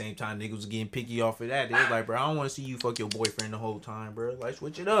at the same time, niggas was getting picky off of that. They was like, bro, I don't want to see you fuck your boyfriend the whole time, bro. Like,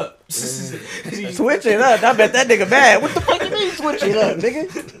 switch it up. Switch it up. I bet that nigga mad. What the fuck you mean switch it up,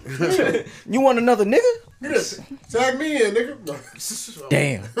 nigga? You want another nigga? Tag me in, nigga.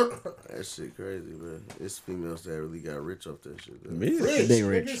 Damn. That shit crazy, man. It's females that really got rich off that shit. Though. Rich. They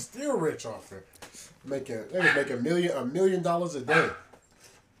rich. Niggas still rich off it. They make $1 million a day.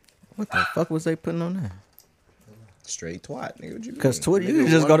 What the fuck was they putting on that? Straight twat, nigga. What you Because mean? Twitter, you can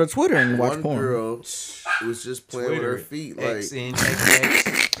just go to Twitter and watch One porn. girl was just playing with her feet, like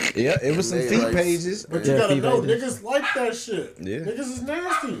XNXX. Yeah, it was some They feet like- pages. But Yeah, you gotta female know, pages. niggas like that shit. Yeah. Niggas is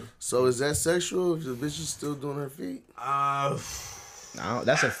nasty. So is that sexual if the bitch is still doing her feet?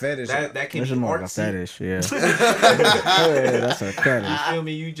 That's a fetish. That can This be is more like a artsy. fetish, yeah. Yeah, that's a fetish. You feel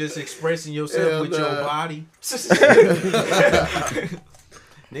me? You just expressing yourself with your body.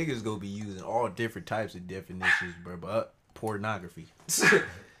 Niggas gonna be using all different types of definitions, bro. But pornography.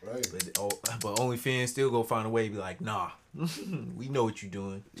 Right. But OnlyFans still go find a way to be like, nah, we know what you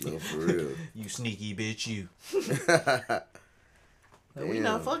doing. No, for real. You sneaky bitch, you. Like, we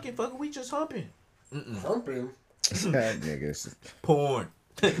not fucking, we just humping. Humping. That niggas. Porn.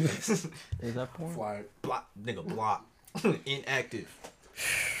 Is that porn? Fly. Block, nigga, block. Inactive.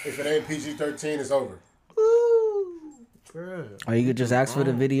 If it ain't PG-13, it's over. Ooh, bro. Or you could just ask for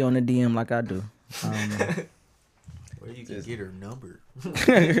the video in the DM like I do. Or you can get her number.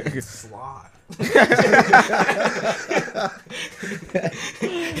 Slide.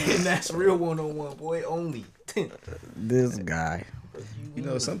 And that's real one-on-one, boy, only. This guy. You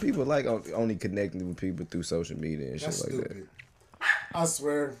know, some people like only connecting with people through social media and That's shit like stupid. I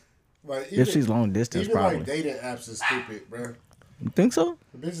swear. Like, If she's long distance, even probably. like dating apps is stupid, bro. You think so?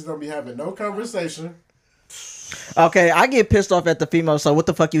 The bitches don't be having no conversation. Okay, I get pissed off at the female. So what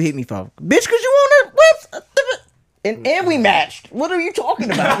the fuck you hit me for, bitch? Cause you on that website, and we matched. What are you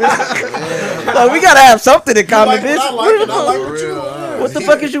talking about? Like, we gotta have something in common, Like bitch. what I like, and I like what you like. What the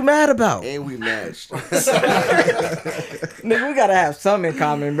fuck is you mad about? And we matched. Nigga, we gotta have something in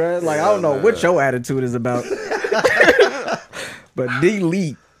common, bro. Like, I don't know what your attitude is about. But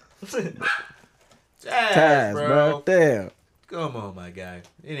delete. Taz, bro. Damn. Come on, my guy.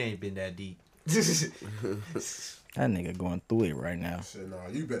 It ain't been that deep. That nigga going through it right now. Shit, nah,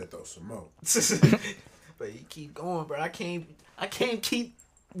 you better throw some more. But you keep going, bro. I can't keep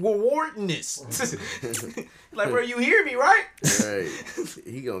rewarding this. Like, bro, you hear me, right? Right.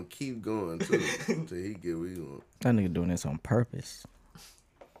 He gonna keep going too until he get what he want. That nigga doing this on purpose.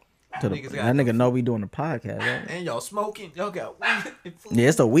 That Nigga know we doing the podcast, right? And y'all smoking. Y'all got weed. Yeah,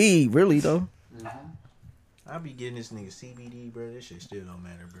 it's a weed, really, though. I be getting this nigga CBD, bro. This shit still don't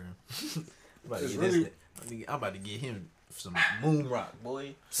matter, bro. I'm about to get him some moon rock,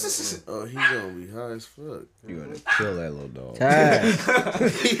 boy. Oh, he gonna be high as fuck. You gonna kill that little dog. Taz.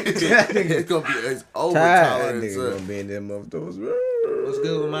 It's gonna be as over That tolerance. nigga gonna be in them motherfuckers. What's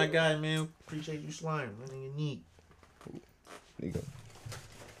good with my guy, man? Appreciate you slime. What nigga need?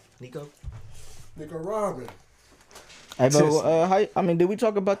 Nico? Nico Robin. Hey, but did we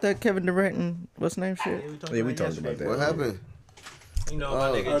talk about that Kevin Durant and what's name shit? Yeah, we talked about that. What happened? You know, my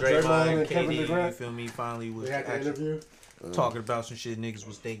nigga Draymond Draymond and and Kevin KD, Durant? you feel me, finally was We had the actually interview. talking about some shit niggas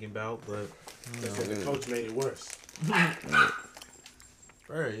was thinking about, but, They said the coach made it worse.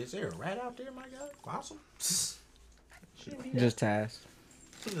 bro, is there a rat out there, my guy? Awesome. Shouldn't be that. Just Taz.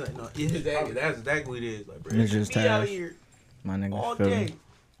 Like, no, exactly. That's exactly what it is. Like, bro, It's it should just be out Taz. here My nigga all feel day me.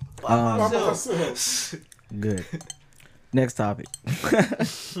 by By myself. myself. Good. Next topic.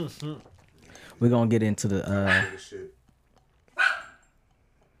 We're gonna get into the Shit.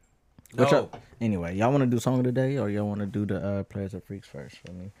 No. anyway, y'all want to do song of the day or y'all want to do the Playaz and Freaks first?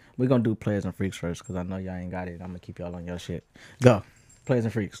 I mean, we're gonna do Playaz and Freaks first because I know y'all ain't got it. I'm gonna keep y'all on your shit. Go, Playaz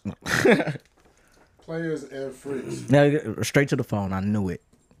and Freaks. No. Players and freaks. Now straight to the phone. I knew it.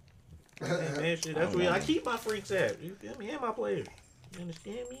 Man, shit, that's where I keep my freaks at. You feel me? And my players. You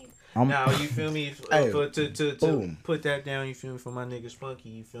understand me? I'm- Now, you feel me? Hey, To boom. put that down, you feel me? For my nigga Spunky,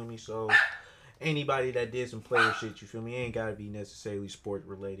 you feel me? So, anybody that did some player shit, you feel me? Ain't gotta be necessarily sport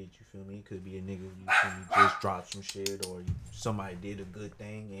related, you feel me? It could be a nigga, you feel me, just dropped some shit, or somebody did a good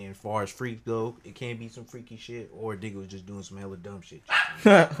thing. And as far as freaks go, it can be some freaky shit, or a nigga was just doing some hella dumb shit.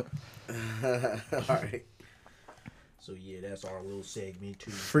 Alright. So, yeah, that's our little segment,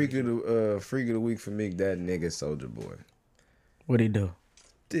 too. Freak of the week for me, that nigga Soulja Boy. What'd he do?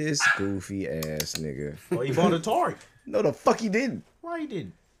 This goofy ass nigga. Oh, he bought Atari. No, the fuck he didn't. Why he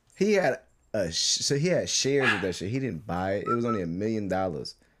didn't? He had so he had shares of that shit. He didn't buy it. It was only $1 million. I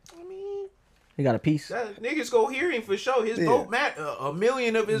mean, He got a piece. that, niggas go hear him for sure. His Yeah. vote matter. A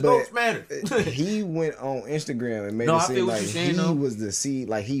million of his But votes matter. he went on Instagram and made No, it I seem feel what like you're saying, he though. was the seed.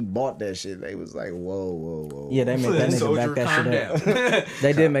 Like he bought that shit. They was like, whoa. Yeah, they made that nigga Soldier, back that calm shit up. down.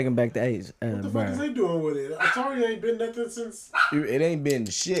 They did make him back to age. What the fuck is they doing with it? Atari ain't been nothing since. It ain't been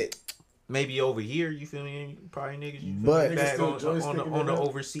shit. Maybe over here, you feel me? Probably niggas, you feel But- me? Back Niggas on still the joysticking it up.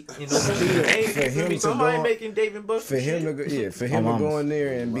 overseas, in overseas. Hey, For you feel him me? to Somebody go- making David Buster For him shit. to go, for him Oh, to go mamas. in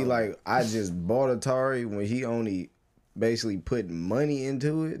there and be like, I just bought Atari when he only basically put money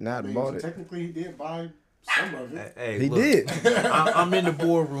into it, not bought it. Technically, he did buy some of it. Hey, He look, did. I'm in the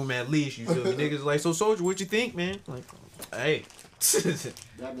boardroom at least, you feel me? Niggas like, so Soldier, what you think, man? Like, hey,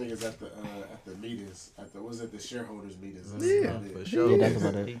 That nigga's at the meetings, the shareholders meetings. Yeah, for sure. Yeah, that's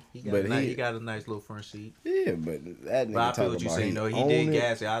about it. He got a nice little front seat. Yeah, but that nigga But I feel what talking you're about saying though. He did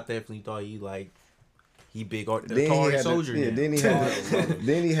gas it. I definitely thought he big Atari soldier.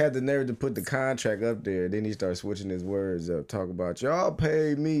 Then he had the nerve to put the contract up there. Then he started switching his words up, talking about y'all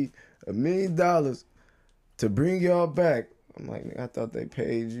paid me $1 million to bring y'all back. I'm like, nigga, I thought they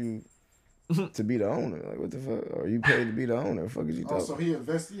paid you to be the owner. Like, what the fuck? Or you paid to be the owner? What the fuck is you talking? So he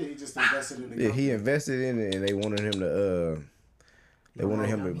invested. Yeah, he just invested in the company. Yeah, he invested in it, and they wanted him to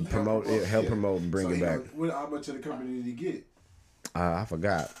promote it, help promote, and bring it back. How much of the company did he get? I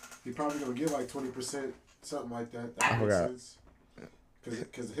forgot. He probably gonna get like 20%, something like that. I forgot.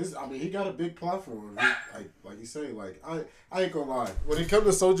 Because he got a big platform. Like you say, like I ain't gonna lie. When it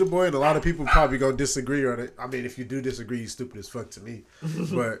comes to Soulja Boy, and a lot of people probably gonna disagree on it. I mean, if you do disagree, you stupid as fuck to me.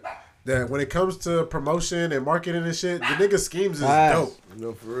 But that when it comes to promotion and marketing and shit, the nigga schemes is dope.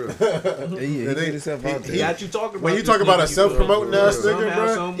 No, for real. He got you talking about when you talk about a self-promoting ass nigga,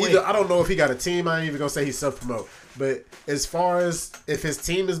 bro. I don't know if he got a team. I ain't even gonna say he self-promote. But as far as if his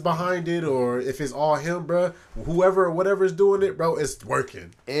team is behind it or if it's all him, bro, whatever's doing it, bro, it's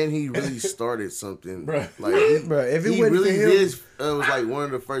working. And he really started something, bro. Like, if it wasn't really for him, was like one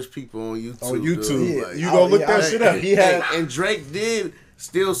of the first people on YouTube. Yeah. Like, You gonna look that shit up? And Drake did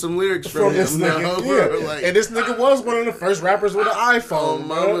steal some lyrics from this him. Nigga. Like, and this nigga was one of the first rappers with an iPhone,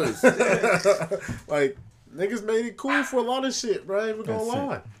 bro. Like. Niggas made it cool for a lot of shit, bro. I ain't even gonna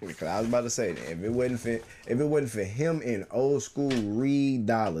lie. Because I was about to say that if it wasn't for him in old school read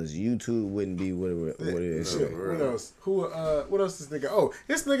dollars, YouTube wouldn't be what it is. What else? What else this nigga? Oh,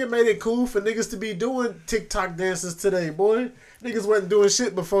 this nigga made it cool for niggas to be doing TikTok dances today, boy. Niggas wasn't doing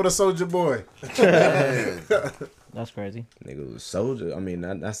shit before the Soulja Boy. That's crazy. Nigga was Soulja. I mean,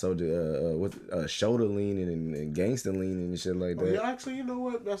 not Soulja. Shoulder leaning and gangster leaning and shit like that. Oh, yeah, actually, you know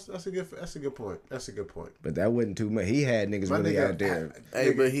what? That's a good point. That's a good point. But that wasn't too much. He had niggas really out there.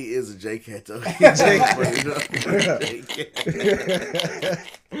 Hey, but he is a J-Cat though. That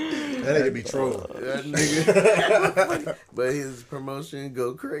nigga be trolling. That nigga. But his promotion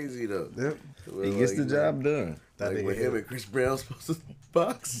go crazy though. Yep. He gets the job done. That like nigga with him and Chris Brown supposed to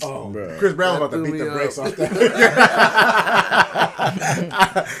box. Oh, bro. Chris Brown about to beat the brakes off that.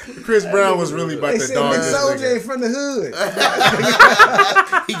 Chris Brown was really about to dog this Soulja ain't from the hood.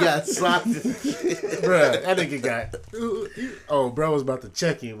 He got slapped. Bruh, that nigga got. Bro was about to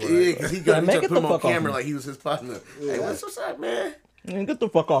check him. Right? Yeah, because he got to put him on camera like he was his partner. Yeah. Hey, what's up, man? Man, get the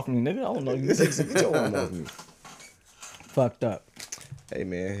fuck off me, nigga. I don't know you. Get your arm off me. Fucked up. Hey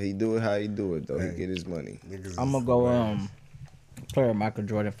man, he do it how he do it though. He get his money. I'm gonna go player Michael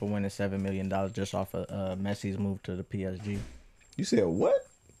Jordan for winning $7 million just off of Messi's move to the PSG. You said what?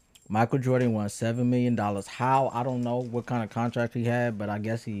 Michael Jordan won $7 million. How? I don't know what kind of contract he had, but I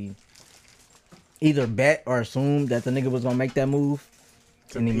guess he either bet or assumed that the nigga was gonna make that move.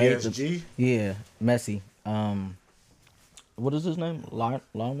 To and he PSG? Made Messi. What is his name?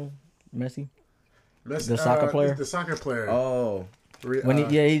 Lionel Messi? The soccer player? The soccer player. Oh. When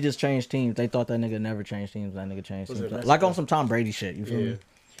he just changed teams. They thought that nigga never changed teams. That nigga changed teams. Like on some Tom Brady shit. You feel me?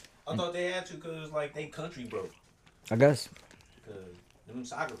 I thought they had to because like they country broke. I guess. Because them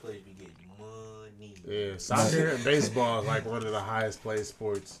soccer players be getting money. Yeah, soccer and baseball is like one of the highest played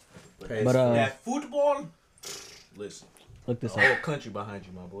sports. But that football, listen. Look this up. Whole country behind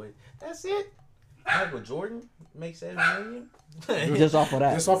you, my boy. That's it. Michael Jordan makes $7 million. Just off of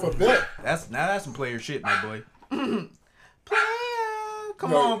that. Just off a bet. That's some player shit, my boy.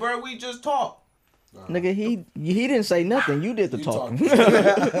 Come on, bro. We just talked. Nigga, he didn't say nothing. You did the talking. You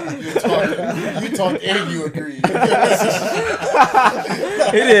talked and you agreed. He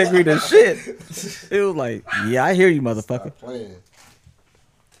didn't agree to shit. It was like, yeah, I hear you, motherfucker.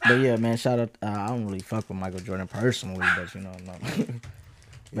 But yeah, man, shout out. I don't really fuck with Michael Jordan personally, but you know, no.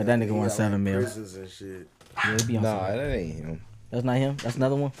 But that nigga won $7 million. And shit. Yeah, that ain't him. That's not him. That's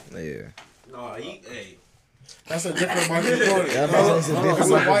another one. Yeah. No, hey. That's a different Michael Jordan.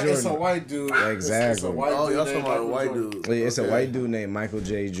 It's a white dude. Exactly. Y'all talking about a white dude. Yeah, it's a white dude named Michael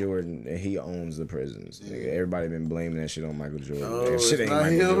J. Jordan, and he owns the prisons. Nigga, everybody been blaming that shit on Michael Jordan. Oh, shit ain't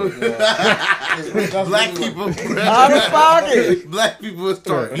Michael Jordan. Black people. Black people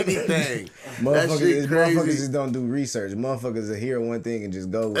start anything. Motherfuckers just don't do research. Motherfuckers hear one thing and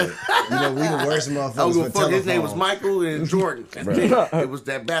just go with it. You know, we the worst motherfuckers for telephone. His name was Michael and Jordan. It was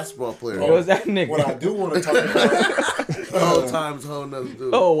that basketball player. It was that nigga. What I do want to talk about. Whole time's whole nother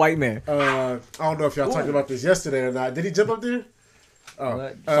dude. Oh, white man. I don't know if y'all talked about this yesterday or not. Did he jump up there? Oh,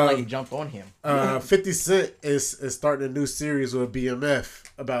 like he jumped on him. 50 Cent is starting a new series with BMF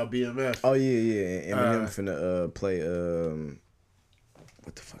about BMF. Oh yeah. Eminem finna play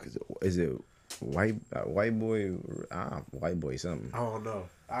what the fuck is it? Is it white boy? White boy something. I don't know.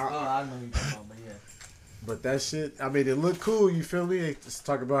 I know you're talking about, but yeah. But that shit, I mean, it looked cool. You feel me? They just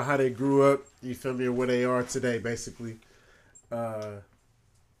talk about how they grew up. You feel me? And where they are today, basically. Cause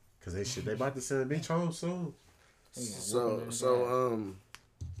they about to send a bitch home soon. So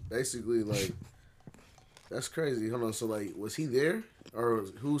basically, like, that's crazy. Hold on. So, like, was he there, or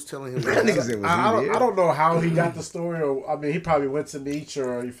who's telling him? I don't know how he got the story, or I mean, he probably went to meet you,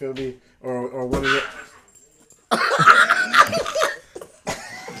 or you feel me, or one of the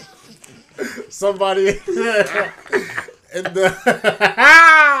somebody in the.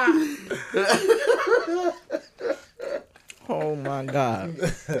 Oh my God.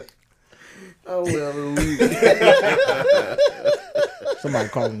 Oh well, Somebody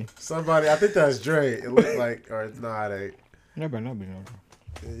called me. Somebody, I think that's Dre. It looked like, or nah, it ain't. Never.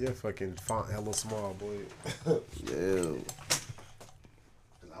 Your fucking font hella small, boy. yeah.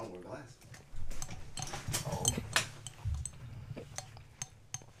 I don't wear glasses. Oh.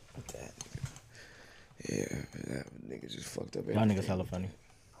 That nigga. Yeah, that nigga just fucked up. Y'all niggas hella funny.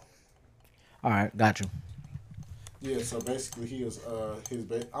 All right, got you. Yeah, so basically he was I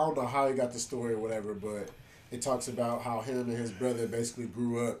don't know how he got the story or whatever, but it talks about how him and his brother basically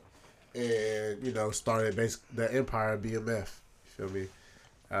grew up and, you know, started the empire BMF. You feel me?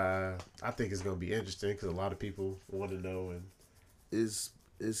 I think it's gonna be interesting because a lot of people want to know. And is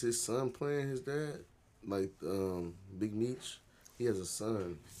his son playing his dad? Like Big Meech? He has a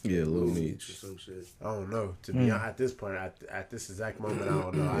son. Yeah, Lil Meech or some shit. I don't know. To be honest, at this point, at this exact moment, I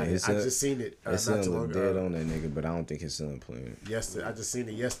don't know. I just seen it. His son look dead on that nigga, but I don't think his son playing. Yesterday, I just seen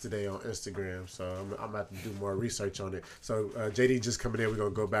it yesterday on Instagram, so I'm about to do more research on it. So JD just coming in, we're gonna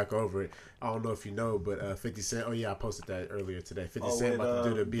go back over it. I don't know if you know, but 50 Cent. Oh yeah, I posted that earlier today. 50 Cent about to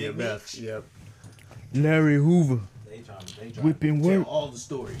do the BMF. Yep. Larry Hoover. They trying Whipping to tell work. all the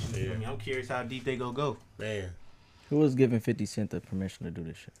stories. You feel me? I'm curious how deep they go. Man. Who was giving 50 Cent the permission to do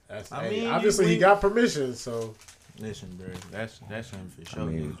this shit? I mean, obviously he got permission, so. Listen, bro, that's him for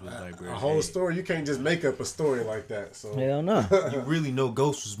sure. A whole story, you can't just make up a story like that. So hell no. You really know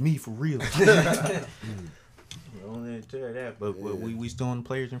Ghost was me for real. Don't tell that, but we still on the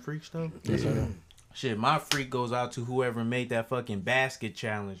Playaz and Freaks though. Yes, sir. Shit, my freak goes out to whoever made that fucking basket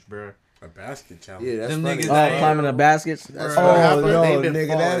challenge, bro. A basket challenge. Yeah, that's Them funny. niggas Climbing the baskets. That's Oh, what no, They've been nigga,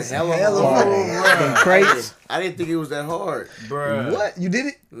 falling that's hella hella hard. hard. Crates. I didn't think it was that hard. Bro. What? You did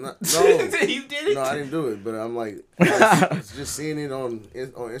it? No, You did it? no, I didn't do it. But I'm like, just seeing it on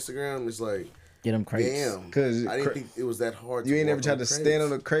Instagram. It's like, Get them crates. damn. 'Cause I didn't think it was that hard. You to ain't never walk tried to crates. stand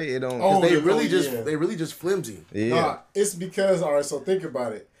on a crate. It don't. Oh, They yeah, really yeah. they really just flimsy. Yeah. Nah, it's because, all right, so think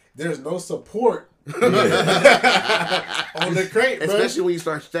about it. There's no support on the crate, bro. Especially when you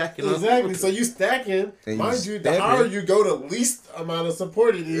start stacking up. Exactly. So you stacking. And Mind you you, the stepping. higher you go, the least amount of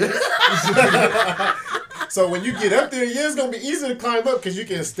support it is. So when you get up there, yeah, it's gonna be easy to climb up because you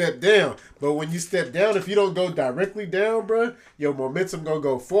can step down. But when you step down, if you don't go directly down, bro, your momentum gonna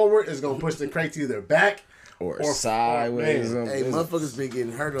go forward. It's gonna push the crates either back or sideways. Hey, motherfuckers been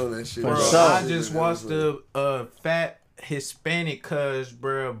getting hurt on that shit. Bro, For sure. I just watched the fat Hispanic cuz,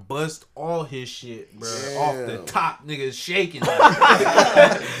 bro, bust all his shit, bro, off the top, niggas shaking. You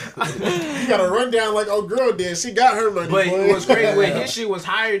gotta run down like old girl did. She got her money. But boy. it was crazy. His shit was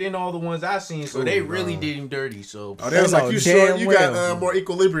higher than all the ones I seen, so they really did him dirty. So Oh, they was like, you short, you got more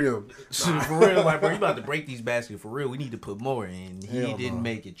equilibrium. for real, like, bro, you about to break these baskets for real. We need to put more in. He Hell didn't no.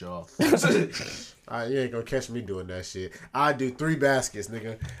 make it, y'all. You ain't gonna catch me doing that shit. I do 3 baskets,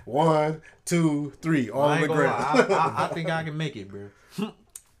 nigga. 1, 2, 3, all I on the ain't gonna ground. lie. I think I can make it, bro.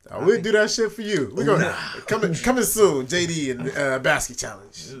 We'll do that shit for you. We gonna coming soon. JD and basket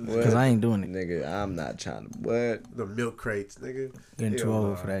challenge. Because I ain't doing it. Nigga, I'm not trying to. What? The milk crates, nigga. Getting too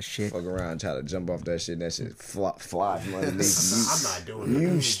old for that shit. Fuck around, try to jump off that shit. That shit fly from underneath you. I'm not doing it.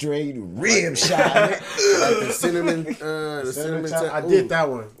 You straight rib shot. Like the cinnamon, I did that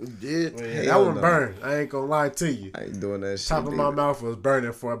one. You did? Yeah, that Hell one no. burned. I ain't gonna lie to you. I ain't doing that shit. Top of my mouth was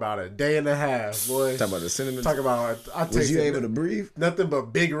burning for about a day and a half, boy. Talking about the cinnamon. Talk about I Was you tasted able to breathe? nothing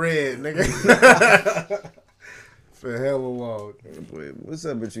but big red, nigga. For hell of long. Boy, what's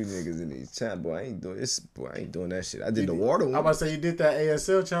up with you niggas in these chat, boy? I ain't doing this. Boy, I ain't doing that shit. I did the water I'm one. about to say you did that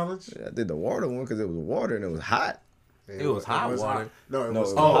ASL challenge. I did the water one because it was water and it was hot. It was hot water. No, it No,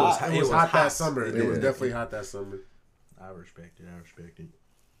 was it hot. was- It was hot that summer. Yeah. It was definitely hot that summer. I respect it.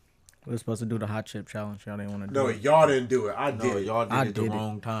 We were supposed to do the hot chip challenge. Y'all didn't want to do No, it. y'all didn't do it. I No, did. y'all did I it the did it.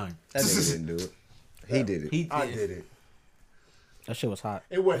 wrong time. That nigga didn't do it. He did it. I did it. That shit was hot.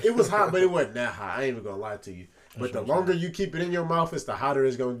 It was hot, but it wasn't that hot. I ain't even gonna lie to you. But the longer you keep it in your mouth, it's the hotter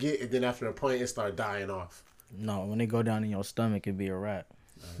it's gonna get, and then after a point, it start dying off. No, when they go down in your stomach, it be a wrap.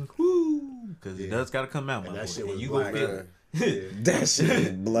 Because it does gotta come out, my that boy. shit was You black. gonna feel it. That shit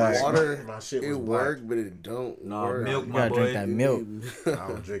is black. Water, My shit it was black. work, but it don't work. milk, You my gotta boy. drink that milk. I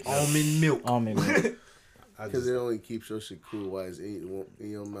don't drink that. Almond milk. Almond milk. Because it only keeps your shit cool while it's in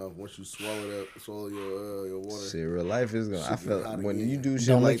your mouth. Once you swallow your water. Shit, real life is gonna. I Shit feel get hot when again. you do shit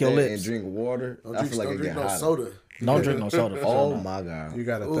Don't like lick your that lips. and drink water, Don't I drink, feel like don't it drink get no hotter. soda. Don't drink no soda. For Oh sure, no. my god. You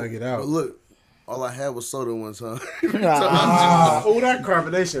gotta thug it out. But look, all I had was soda one time. Oh, that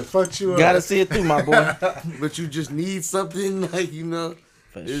carbonation fucked you up. Gotta see it through, my boy. But you just need something like For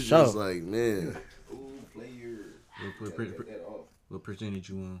it's sure. just like, man. Ooh, player. What percentage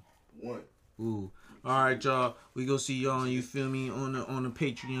you on? One. Ooh. All right, y'all. We go see y'all. You feel me on the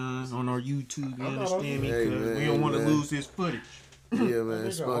Patreon, on our YouTube. You understand me? Hey, 'Cause man, we don't want to man. lose this footage. Yeah,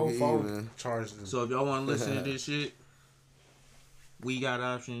 man. Spunky E, man. Charged. So if y'all want to listen to this shit, we got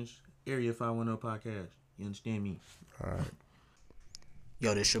options. Area 510 podcast. You understand me? All right.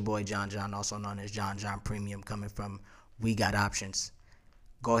 Yo, this your boy John, also known as John Premium, coming from We Got Options.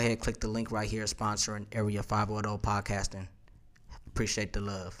 Go ahead, click the link right here, sponsoring Area 510 Podcasting. Appreciate the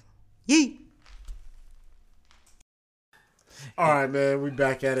love. Yee! All right, man. We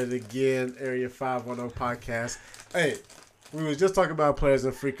back at it again. Area 510 podcast. Hey, we was just talking about players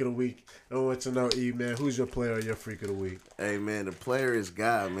and freak of the week. I want to know, E, man, who's your player or your freak of the week? Hey, man, the player is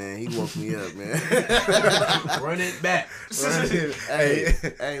God, man. He woke me up, man. Run it back.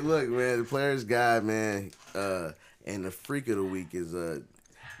 hey, look, man, the player is God, man. And the freak of the week is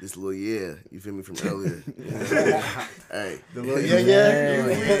this little you feel me, from earlier. Hey. The little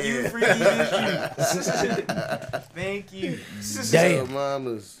yeah. You freaky. Thank you. Damn.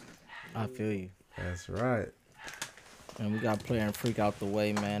 Mamas. I feel you. That's right. And we got player and freak out the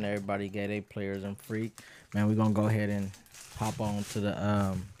way, man. Everybody get their players and freak. Man, we're going to go ahead and hop on to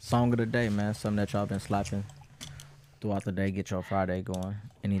the song of the day, man. Something that y'all been slapping throughout the day. Get your Friday going.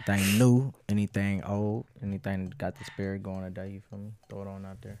 Anything new, anything old, anything that got the spirit going today, you feel me? Throw it on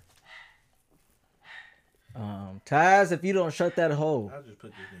out there. Taz, if you don't shut that hole. I just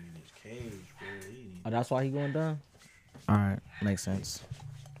put this nigga in his cage, bro. Oh, that's why he going down? All right. Makes sense.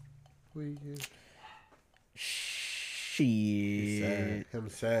 Shit. Him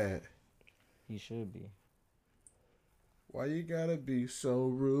sad. He should be. Why you gotta be so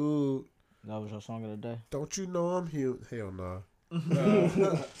rude? That was your song of the day? Don't you know I'm human? Hell no.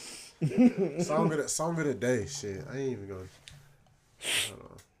 Song of the day. Shit. I ain't even gonna. Hold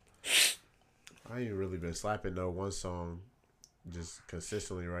on. I ain't really been slapping no one song just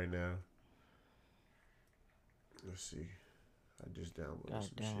consistently right now. Let's see. I just downloaded God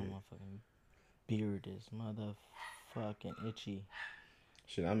some damn, shit. my fucking beard is motherfucking itchy.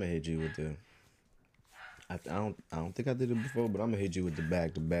 Shit, I'm gonna hit you with the. I don't think I did it before, but I'm gonna hit you with the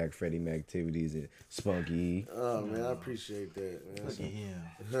back-to-back Freddie Mac activities and Spunky E. Oh, man, I appreciate that, man.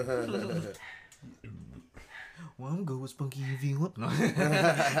 Look at him. Well, I'm good with Spunky if you want. No.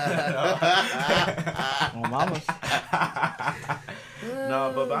 Oh, mama.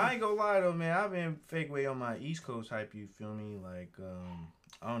 No, but I ain't gonna lie though, man. I've been fake way on my East Coast hype. You feel me? Like,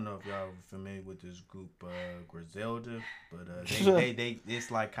 I don't know if y'all are familiar with this group, Griselda, but they it's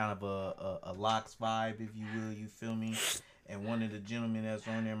like kind of a Locks vibe, if you will. You feel me? And one of the gentlemen that's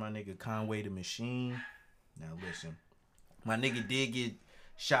on there, my nigga Conway the Machine. Now listen, my nigga did get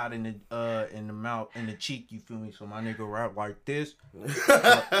shot in the mouth, in the cheek, you feel me? So my nigga rap like this. But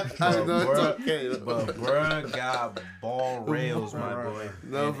bruh got ball rails, my boy.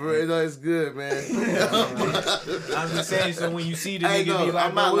 No, for real, no, it's good, man. I'm just saying, so when you see the nigga be like,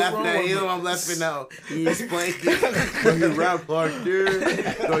 I'm not what's laughing wrong at with him, me? I'm laughing out. He's playing when you rap like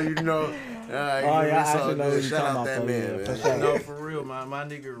this, so you know. I actually know what you're Shout out talking that about, man, for man. No, for real, my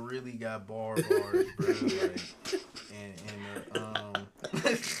nigga really got bars, bro. Like,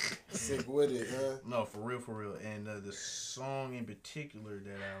 Sick with it, huh? no, for real. And the song in particular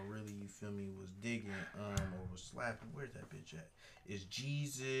that I really, you feel me, was digging, or was slapping, where's that bitch at? Is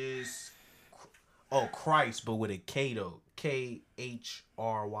Jesus, Christ, but with a K though.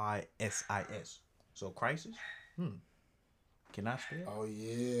 KhrYsis. So crisis? Can I spell? Oh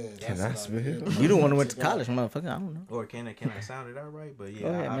yeah. Can I spell? You the one who went to college, motherfucker. I don't know. Or can I sound it out right? But yeah. Go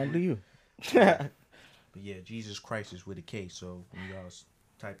ahead, man. Do you? But yeah, Jesus Christ is with a K. So when y'all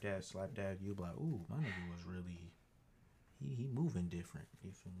type that, slap that, you'll be like, ooh, my nigga was really, he moving different.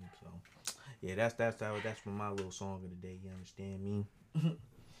 You feel me? So yeah, that's for my little song of the day. You understand me?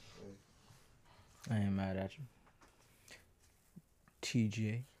 I ain't mad at you.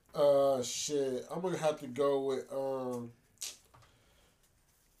 TJ. Shit. I'm gonna have to go with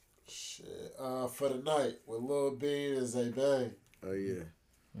for the night with Lil Bean and Zay Bang. Oh yeah.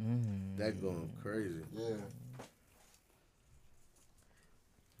 That going crazy. Yeah.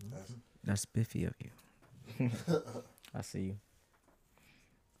 That's spiffy of you. I see you.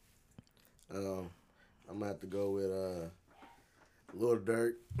 I'm gonna have to go with Lil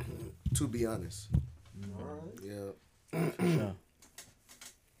Durk. To be honest. All right. Yeah. For sure.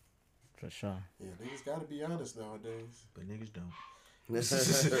 For sure. Yeah, niggas gotta be honest nowadays. But niggas don't.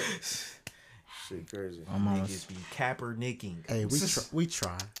 Shit crazy. Niggas be Kaepernicking. Hey, we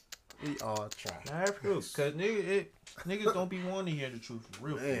try. We all try. Nah, that's true. Cause niggas don't be wanting to hear the truth for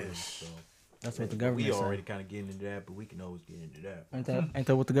real. So That's what the government we said. already kind of getting into that, but we can always get into that. Ain't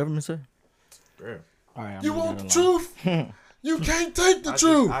that what the government said? Yeah. All right. You want the truth? You can't take the I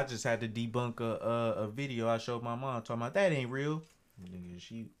truth. I just had to debunk a video I showed my mom talking about that ain't real.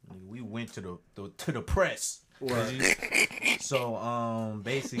 Nigga, we went to the press. Right. So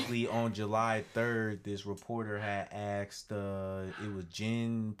basically on July 3rd, this reporter had asked it was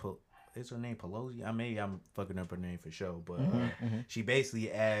is her name Pelosi? I'm fucking up her name for sure, but she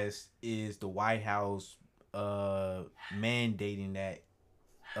basically asked, is the White House mandating that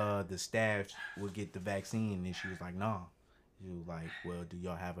the staff would get the vaccine? And she was like, nah. She was like, well, do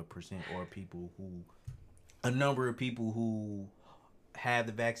y'all have a percent or a number of people who have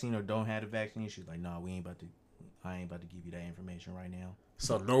the vaccine or don't have the vaccine? She's like, nah, I ain't about to give you that information right now.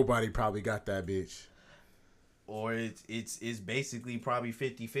 So nobody probably got that bitch. Or it's basically probably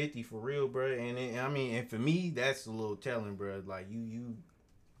 50-50 for real, bro. And for me, that's a little telling, bro. Like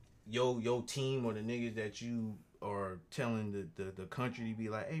your team or the niggas that you are telling the country to be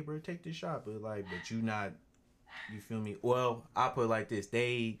like, hey, bro, take this shot, but you not, you feel me? Well, I put it like this: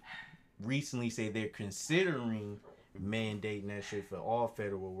 they recently say they're considering mandating that shit for all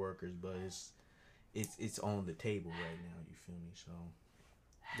federal workers, but it's on the table right now. You feel me? So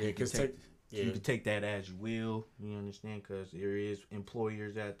Yeah, because you can take that as you will. You understand? Because there is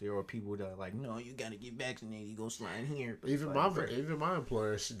employers out there or people that are like, no, you gotta get vaccinated. You go slide here. But even my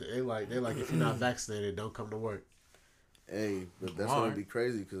employers, they like if you're not vaccinated, don't come to work. Hey, but that's gonna be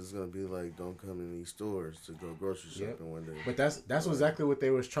crazy because it's gonna be like, don't come in these stores to go grocery shopping one day. But that's exactly what they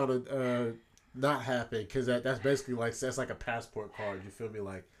was trying to not happen, because that's basically that's like a passport card. You feel me?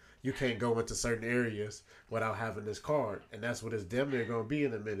 Like, you can't go into certain areas without having this card, and that's what it's damn near gonna be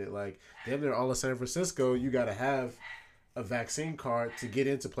in a minute. Like, damn near all of San Francisco, you gotta have a vaccine card to get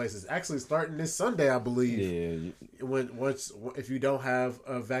into places. Actually, starting this Sunday, I believe. Yeah. If you don't have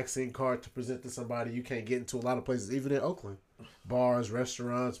a vaccine card to present to somebody, you can't get into a lot of places, even in Oakland. Bars,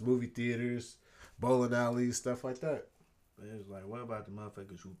 restaurants, movie theaters, bowling alleys, stuff like that. It's like, what about the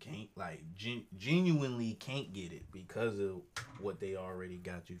motherfuckers who can't, genuinely can't get it because of what they already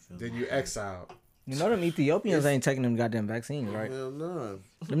got? You feel? Then you exiled. You know them Ethiopians ain't taking them goddamn vaccines, right? Hell no.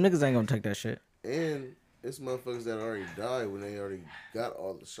 Them niggas ain't gonna take that shit. And it's motherfuckers that already died when they already got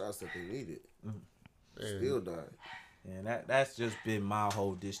all the shots that they needed. Still died. And that's just been my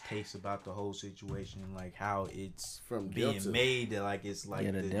whole distaste about the whole situation, like how it's from being Delta. made that like it's like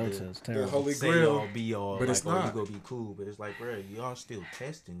the Delta is terrible. The Holy say Grail, all be all, but like, it's not. You gonna be cool, but it's like, bro, y'all still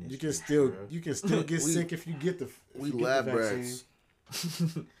testing this. You can still get sick if you get the lab vaccine.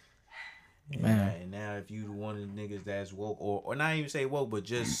 Rats. Man. And now if you one of the niggas that's woke or not even say woke, but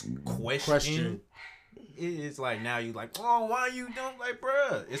just question. It's like now you like, oh, why you don't like,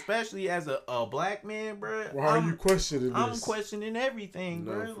 bruh? Especially as a black man, bruh. Why are you questioning this? I'm questioning everything,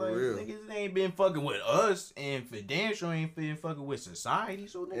 no, bruh. Like, real. niggas ain't been fucking with us, and for damn sure ain't been fucking with society.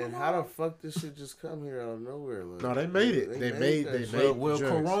 So nigga, and how the fuck this shit just come here out of nowhere? Like, no, they made it. They made well,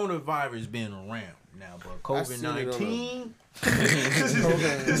 drugs. coronavirus been around now, but COVID-19.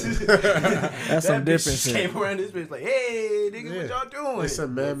 That's some different shit. Came around this bitch like, hey, nigga, what y'all doing? It's a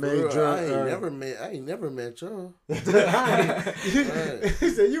man-made drug. I ain't never met y'all. He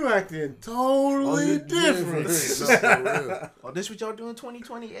said you acting totally different. Oh, this what y'all doing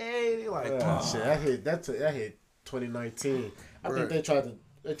 2020? Hey, they like, shit. That hit 2019. I think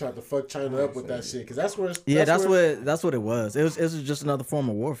they tried to fuck China up with that shit, because that's what it was. It was just another form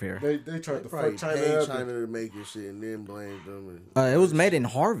of warfare. They tried to fuck China up. China to make your shit and then blame them. It was made in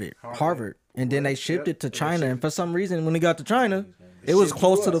Harvard, and then they shipped it to China. And for some reason, when it got to China, it was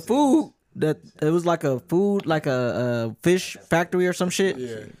close to the food. That it was like a fish factory or some shit.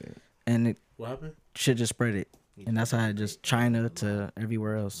 Yeah. And what happened? Shit just spread it, and that's how it just China to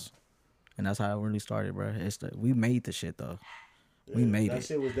everywhere else, and that's how it really started, bro. We made the shit though. We made that it.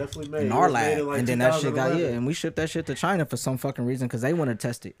 Shit was definitely made in our lab, and then that shit got and we shipped that shit to China for some fucking reason because they wanted to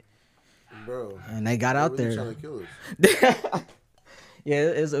test it, bro. And they got out really there. Trying to kill us.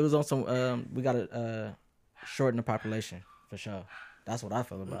 Yeah, it was on some. We got to shorten the population for sure. That's what I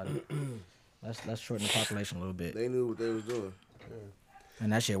feel about it. Let's shorten the population a little bit. They knew what they was doing.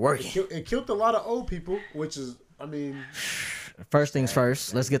 And that shit working. It killed a lot of old people, which is, I mean... First things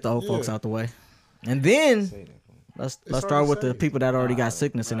first, let's get the old folks out the way. And then, let's start with the people that already got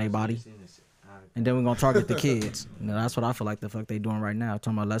sickness in their body. And then we're going to target the kids. You know, that's what I feel like the fuck they doing right now.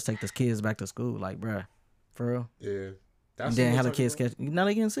 Talking about, let's take the kids back to school. Like, bruh, for real? Yeah. And then how the kids catch, now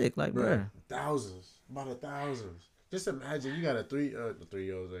they getting sick. Like, bruh. Thousands. About 1,000. Just imagine you got a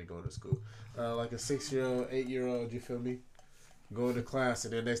 3-year-old ain't going to school. Like a 6-year-old, 8-year-old, you feel me? Going to class,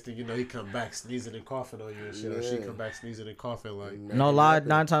 and then next thing you know, he come back sneezing and coughing on you and shit. Or she come back sneezing and coughing like. No lie,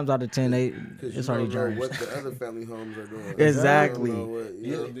 9 times out of 10, it's already germs. What the other family homes are doing? Exactly.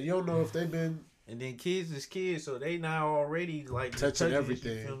 You don't know if they've been. And then kids is kids, so they now already like touching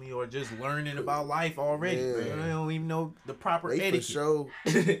everything, you feel me, or just learning about life already. Yeah. They don't even know the proper etiquette. For sure,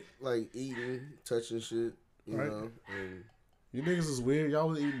 like eating, touching shit, you know. And you niggas is weird. Y'all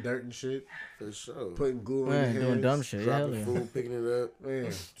was eating dirt and shit. For sure. Putting glue on Man, your doing hands, dumb shit. Dropping food, picking it up.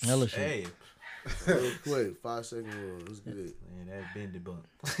 Man. Hella shit. Hey. Real quick, 5-second rule. Let's get it. Man, that's been debunked.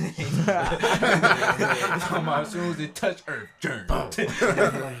 As soon as it touch earth, germ. But still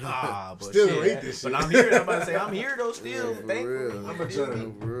shit. eat this shit. But I'm here. I'm about to say I'm here though. Still, For thankfully. real. I'm a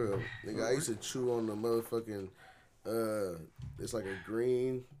germ. For real. Nigga, I used to chew on the motherfucking. It's like a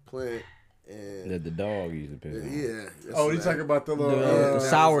green plant. And That the dog used to piss on. Yeah. Oh, you talking about the little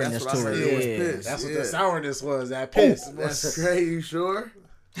sourness to it? Yeah. That's what the sourness was. That piss. That's great. You sure?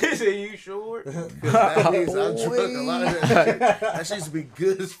 Is it you sure? That means I drunk a lot of that shit. That shit used to be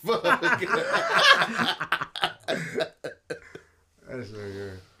good as fuck. That's so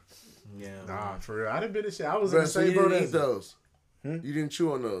good. Yeah. Nah, for real. I didn't been in shit. I was in Bro, the so same you boat didn't as eat those. You didn't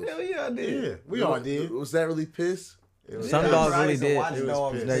chew on those. Hell yeah, I did. Yeah, we all did. Was that really piss? Some dogs really did.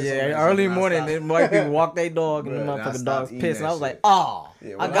 Early morning, them white people walk their dog and the motherfucking dog's pissed. And I was like, oh,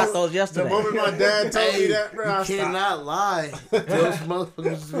 I got those yesterday. The moment my dad told me that, bro, I cannot lie. Those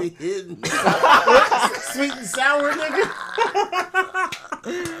motherfuckers be hidden. Sweet and sour, nigga.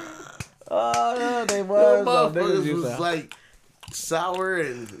 Oh, they Those was. motherfuckers was like sour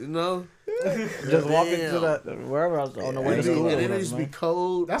and, you know. Just walking to the wherever I was on the way to school. And it used to be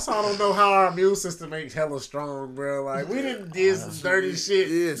cold. That's why I don't know how our immune system ain't hella strong, bro. Like, we didn't do some dirty shit.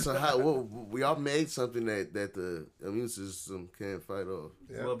 Yeah, so we all made something that the immune system can't fight off.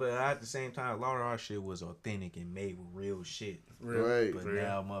 Yeah. Well, but at the same time, a lot of our shit was authentic and made with real shit. Right. But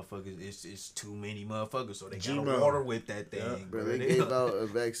now, motherfuckers, it's too many motherfuckers, so they gotta water with that thing. Yeah. Bro, they gave out a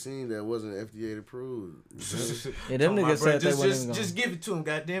vaccine that wasn't FDA approved. Yeah, them niggas said they wasn't just give it to them,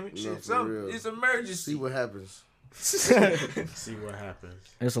 goddammit. Shit, it's emergency. See what happens. See what happens.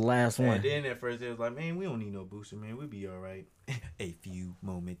 It's the last one. And then at first they was like, man, we don't need no booster, man. We'll be all right. A few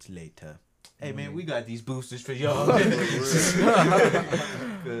moments later. Hey, man, we got these boosters for y'all. Because,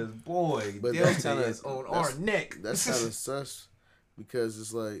 boy, Delta is on our neck. That's kind of sus. Because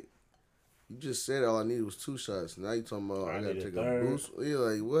it's like, you just said all I needed was 2 shots. Now you talking about I gotta take a boost. Yeah,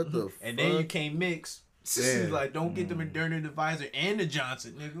 like, what the fuck? And then you can't mix. Like, don't get the Moderna, the Pfizer, and the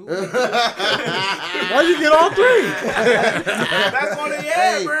Johnson, nigga. Why'd you get all 3? That's what they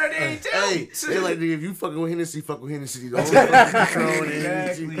had, bro. They ain't tell me. They like, nigga, if you fucking with Hennessy, fuck with Hennessy. Don't fucking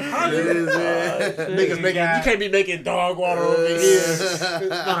Hennessy. Niggas making, you can't be making dog water over here.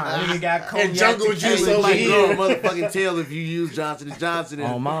 Nigga got cognac and jungle juice over here. Motherfucking tail if you use Johnson & Johnson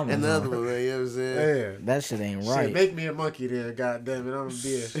and the other one, man. You know what I'm saying? Yeah. That shit ain't right. Shit, make me a monkey then, goddamn it. I'm gonna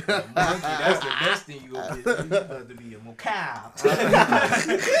be a monkey. That's the best thing you gonna get. You about to be a macaw.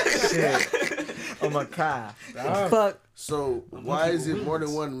 Shit. A macaw. Fuck. So why is it more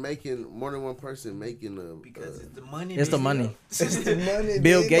than one person making a? Because it's the money. It's the money. It's the money.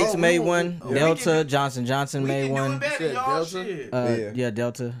 Bill Gates made one. Delta, Johnson made one. Delta? Yeah,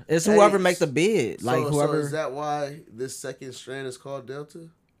 Delta. It's whoever make the bid. Like whoever. So is that why this second strand is called Delta?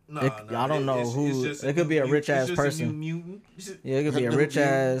 No, I don't know who. It could be a rich ass person. Yeah, it could be a rich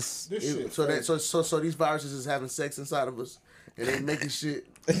ass. So these viruses is having sex inside of us, and they making shit.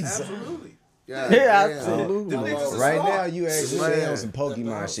 Absolutely. Yeah, absolutely. Right now, you actually on some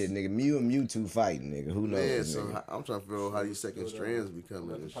Pokemon shit, nigga. Mew and Mewtwo fighting, nigga. Who knows? Yeah, so I'm trying to figure out how these second strands becoming.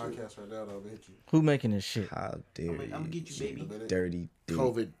 The podcast right now, though, hit you. Who making this shit? How dare you? I'm gonna get you, baby. Dirty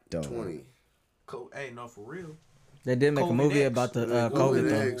COVID-20. Hey, no, for real. They did make a movie about the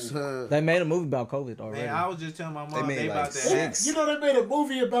COVID though. They made a movie about COVID already. Man, I was just telling my mom they about like that. You know they made a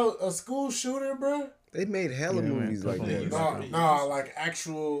movie about a school shooting, bro. They made hella movies like that. Nah, like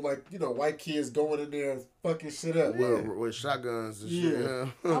actual, like, you know, white kids going in there and fucking shit up. With shotguns and shit. Yeah.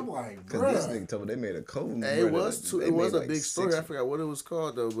 I'm like, bro. Because this nigga told me they made a COVID movie. Hey, it was a big story. I forgot what it was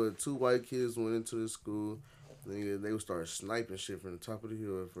called, though, but 2 white kids went into the school. They would start sniping shit from the top of the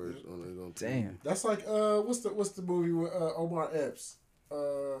hill at first. Damn. That's like, what's the movie with Omar Epps?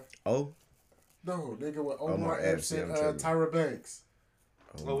 Oh. No, nigga with Omar Omar Epps, Epps and yeah, I'm tripping. Tyra Banks.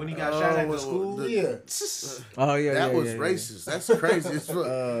 Oh, when he got shot at the school? Yeah. Oh yeah, That yeah, was yeah, racist. That's crazy as fuck.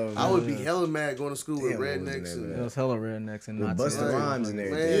 I would be hella mad going to school with Damn, what was the rednecks name of Yeah. and It was hella rednecks and With Nazis. Busta Rhymes and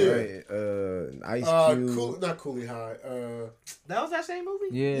everything, right? Ice Cube. Not Cooley High. That was that same movie?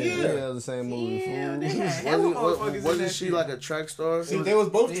 Yeah. Yeah, that was the same movie. Yeah, fool. they had hella motherfuckers in wasn't that she shit. like a track star? See, they was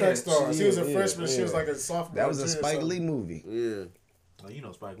both track Yeah, stars. He was a yeah, freshman. She was yeah. like a sophomore. That was a or Spike something. Lee movie. Yeah. Oh, you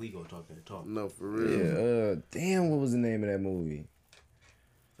know Spike Lee gonna talk that talk. No, for real. Yeah. Damn, what was the name of that movie?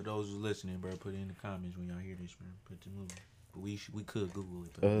 For those who's listening, bro, put it in the comments when y'all hear this, man. Put the movie. But we could Google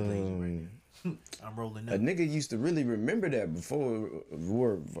it, but we're lazy right now. I'm rolling A up. nigga used to really remember that before.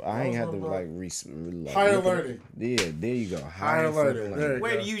 I ain't have to like, Higher look it up. learning. Yeah, there you go. Higher learning. There you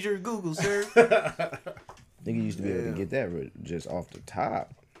Way go. to use your Google, sir. Nigga used to be able to get that just off the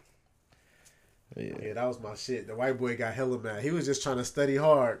top. Yeah. Yeah, that was my shit. The white boy got hella mad. He was just trying to study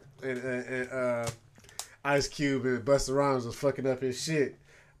hard, and Ice Cube and Busta Rhymes was fucking up his shit,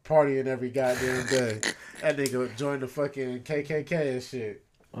 partying every goddamn day. That nigga joined the fucking KKK and shit.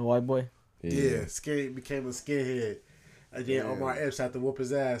 A white boy. Yeah, became a skinhead. And then Omar Epps had to whoop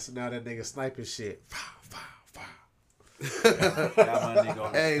his ass. And now that nigga sniping shit. Got my nigga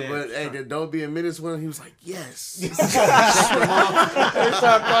on the Hey, steps. but hey, don't be a menace when he was like, yes. They started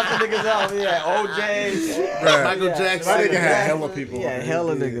crossing niggas out. Yeah, OJ. Michael Jackson. My nigga had hella people. Yeah,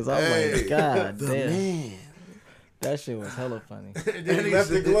 hella niggas. I was Hey, like, God damn. Man. That shit was hella funny. And then he left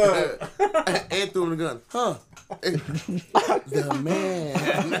the glove. And threw him the gun. Huh. The man.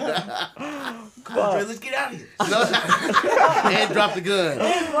 Come on, Dre, let's get out of here. And dropped the gun.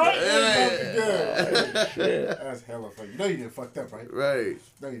 That's hella funny. You know you didn't fucked up, right? Right.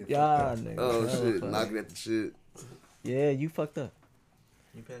 No, you didn't Yeah, fucked up. nigga. Oh, hella shit. funny. Knocking at the shit. Yeah, you fucked up.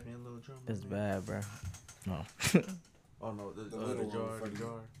 You pass me a little drum. It's bad, bro. No. Oh, no, the little jar, one, the fuck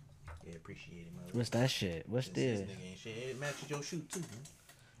jar. Yeah, appreciate it, man. What's that shit? What's This this? nigga ain't shit. It matches your shoe, too,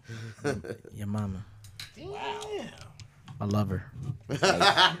 man. Your mama. Wow. I love her.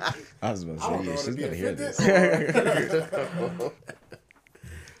 I was about to I don't say, know yeah, how to she's be gonna hear offended. this.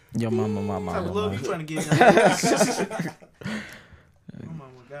 Your mama, my I mama. love you man. trying to get down. My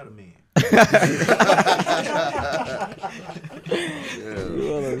mama got a man.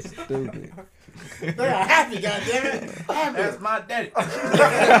 You all are stupid. They are happy, goddammit. That's my daddy.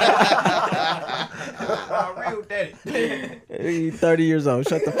 My real daddy. You 30 years old.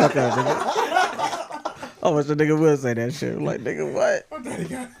 Shut the fuck up, nigga. I wish a nigga would say that shit. I'm like, nigga, what?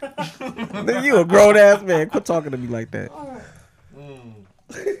 Nigga, you a grown ass man. Quit talking to me like that.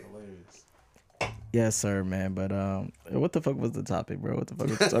 Yes, sir, man. But what the fuck was the topic, bro? What the fuck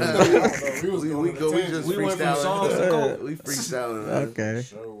was the topic? We just We went from songs to freestyling. coke. We freestyling, man. Okay.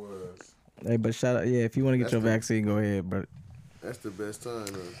 Sure was. Hey, but shout out. Yeah, if you want to get your vaccine, go ahead, bro. That's the best time,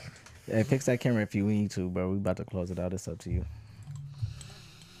 though. Hey, fix that camera if you need to, bro. We about to close it out. It's up to you.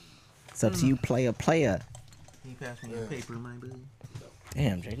 It's up to you, player. He passed me a paper, my buddy.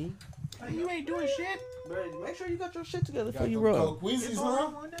 Damn, JD. Hey, you ain't doing shit. Bro, make sure you got your shit together Got before you them roll. Coke Weezy's, It's all I huh?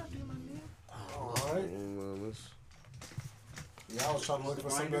 want to do, my man. Alright. Let's- Yeah, I was trying to look for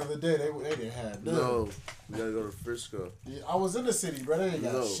something the other day. They didn't have none. No, you gotta go to Frisco. Yeah, I was in the city, bro. They ain't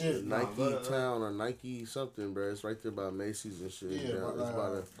got No, shit. Nike Town or Nike something, bro. It's right there by Macy's and shit. Yeah, Down- but, it's by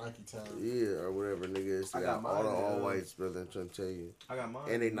the Nike Town. yeah or whatever, nigga. It's I got got all the mine, all whites, brother. I'm trying to tell you. I got mine.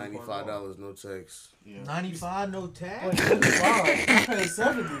 And they $95, no tax. Yeah. 95, no Like, tax. 55. I paid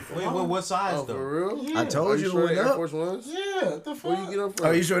 70 for Wait, mine. what size Oh, though? for real? Yeah. I told Are you you it sure went they Air up. Force Ones? Yeah, the fuck? Where you get them from?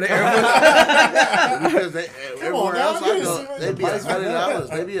 Are you sure they ever? Because they, everywhere now, else you I didn't go, see they the be price went $100. up.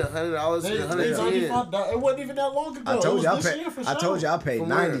 They be $100 They and $110. $95. It wasn't even that long ago. I told It you I was this paid. year for I told you sure. I paid From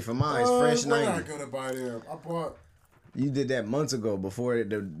 90 where? for mine. Fresh Where I 90. gonna buy them? I bought. You did that months ago before the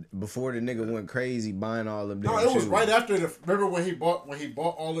nigga went crazy buying all them. No, damn it was shoes. right after the. Remember when he bought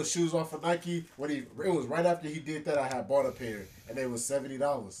all the shoes off of Nike? It was right after he did that. I had bought a pair, and they was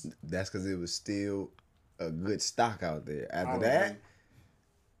 $70. That's because it was still a good stock out there. Probably.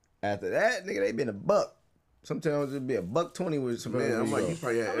 After that, nigga, they been $1. Sometimes it'd be $1.20 with some. Man, I'm like, you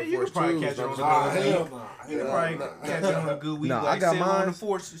probably had I mean, Air you Force could probably 2s. catch it on Ah, the hell good no. week. You could probably catch it on a good week. Nah, I like got sailing on the mine.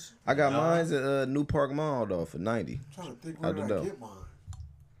 forces. I got No. mine at New Park Mall though for 90. I'm trying to think I where don't did I know. get mine.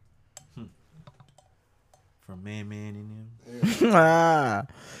 From Man in them. Ah.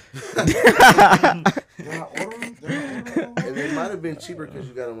 Did I order them? And they might have been cheaper because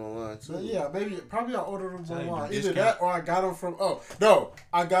you got them online, too. Yeah, probably I ordered them Tell you online. the Either discount. that or I got them from. Oh no,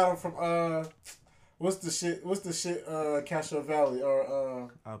 I got them from. What's the shit? Castle Valley or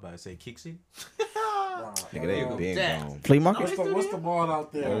I was about to say Kixie. Nigga, they been Jack. gone. Flea market? What's the mall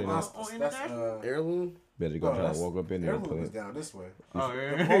out there? Oh, yeah. That's Heirloom? Better go try to walk up in there and Heirloom put is it. down this way.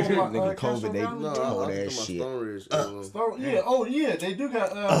 Nigga COVID, they No, told I that was shit. Stone Ridge. Yeah, they do got.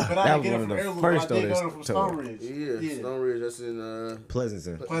 But I That didn't was get one it of from the Heirloom. first I did though get it from Stone Ridge. Yeah, Stone Ridge. That's in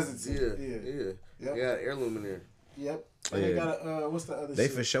Pleasanton. Pleasanton. Yeah. Yep. They got heirloom in there. Yep. And they got a what's the other? They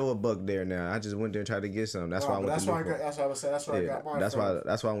shit? for sure a buck there now. I just went there and tried to get some. That's why I went to Newport. That's what I was saying. That's where I got mine.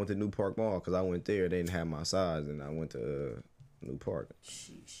 That's why I went to New Park Mall because I went there. They didn't have my size, and I went to New Park.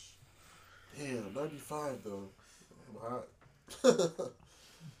 Sheesh. Damn, 95 though. I'm hot.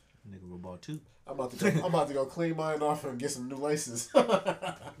 Nigga will bought 2. I'm about to go clean mine off and get some new laces.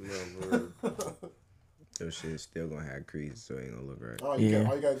 Your shit's still gonna have crease, so it ain't gonna look right. All you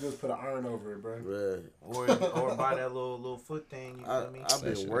gotta do is put an iron over it, bro. Or buy that little foot thing. You feel me? I've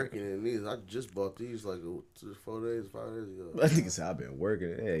been working in these. I just bought these like 5 days ago. I think I've been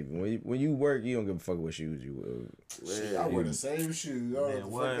working. Hey, when you work, you don't give a fuck what shoes you wear. I wear the same shoes. I don't know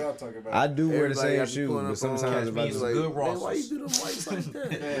what the fuck y'all talking about. I do wear the same shoes, but sometimes if I just like, good Rosses. Why you do them whites like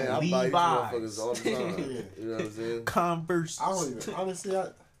that? Man, I buy these Levi's. motherfuckers all the time. You know what I'm saying? Converse. I don't even honestly.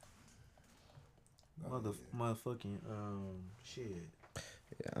 Motherfucking shit.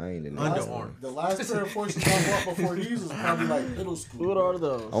 Yeah, I ain't in Under Armour. The last pair of forces I bought before these was probably like middle school. What are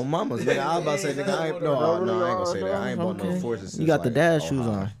those? On mama's, nigga. I was about to say, nigga, I ain't gonna say that. I ain't bought no forces. You got the dad shoes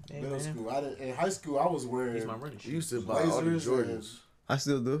on. Middle school. In high school, I was wearing. You used to buy all the Jordans. I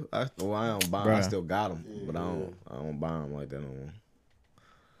still do. I don't buy them. I still got them, but I don't buy them like that no more.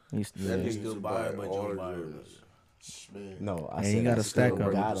 You still buy it, but you don't buy it. Man. No, I said you got to stack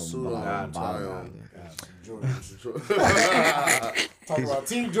up. Got them. Talk about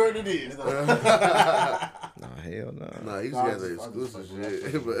Team Jordan it is. Nah, hell no. Nah, he used to have the exclusive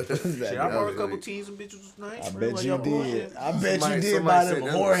shit. But shit, I bought a couple teams and bitches was nice. I bet you did. I bet you did somebody buy them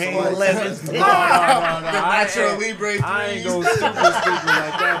said Jorge that. 11s. No, Natural Libre 3s. I ain't go stupid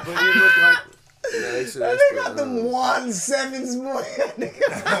like that, but it looked like. They got them 1.7s, boy.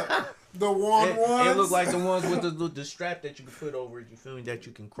 The ones. It looked like the ones with the strap that you can put over it. You feel me? That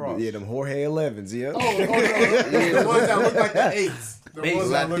you can cross. Yeah, them Jorge 11s, yeah. Oh, the ones that look like the 8s. The ones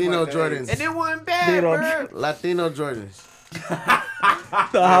that look Latino like the Jordans. 8s. And it wasn't bad, bro. Latino Jordans.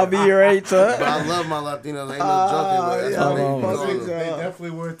 The hobby your age, huh? But I love my Latinos. Ain't no joking, but that's how they They be going.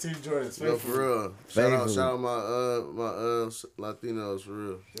 definitely were Team Jordans. No, for real. Shout out my Latinos for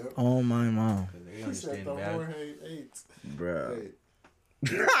real. Yep. Oh my mom. He said the Jorge 8s. Bruh.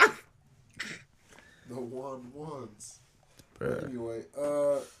 The ones. Bruh. Anyway,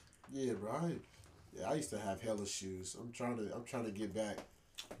 yeah, bro. I used to have hella shoes. I'm trying to get back.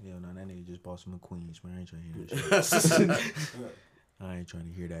 Yeah, no, that nigga just bought some McQueens, man. I ain't trying to hear that shit. I ain't trying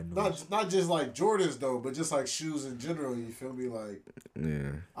to hear that noise. Not just like Jordans though, but just like shoes in general. You feel me? Like,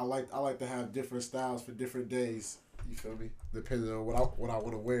 Yeah. I like to have different styles for different days. You feel me? Depending on what I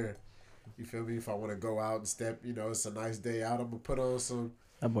want to wear. You feel me? If I want to go out and step, it's a nice day out. I'm gonna put on some.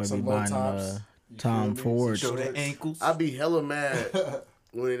 That boy some be low buying tops. Tom Ford. Show the ankles. I be hella mad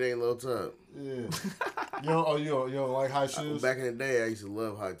when it ain't low top. Yeah. You don't like high shoes? Back in the day, I used to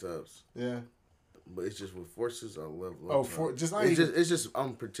love high tops. Yeah. But it's just with forces, I love low tops. It's just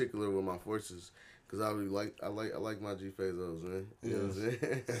I'm particular with my forces because I like my G Fazos, man. You know what I'm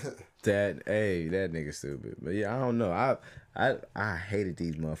saying? That nigga stupid. But yeah, I don't know. I hated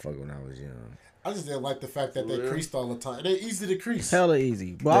these motherfuckers when I was young. I just didn't like the fact that they creased all the time. They're easy to crease. Hella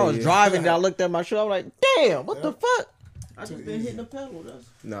easy. But I was driving, I looked at my shoe, I was like, damn, what the fuck? I just been hitting the pedal.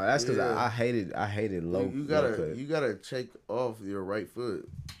 That's because I hated low. You gotta take off your right foot.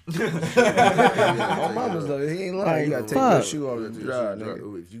 My mama's though, he ain't lying. You gotta take your shoe off and drive,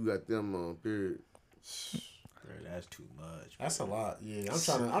 nigga. If you got them on, period. That's too much. That's a lot. Yeah,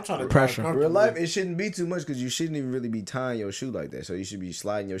 I'm trying to pressure. Real life, it shouldn't be too much because you shouldn't even really be tying your shoe like that. So you should be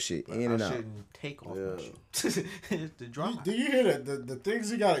sliding your shit in and out. I shouldn't take off my shoe. It's the drop. Do you hear the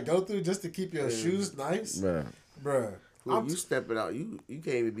things you gotta go through just to keep your shoes nice, bruh? Well, you stepping out, you can't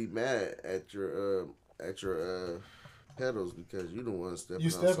even be mad at your pedals because you don't want to step. You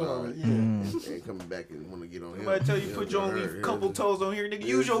stepping on it, yeah. And coming back and want to get on. Somebody tell you put your only couple toes on here, nigga.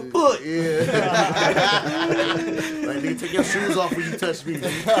 Use your foot. Yeah. Like nigga, take your shoes off when you touch me.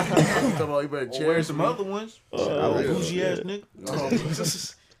 Come on, you better wear some other ones. Bougie ass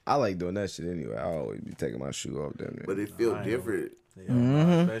nigga. I like doing that shit anyway. I always be taking my shoe off them. But it feel different.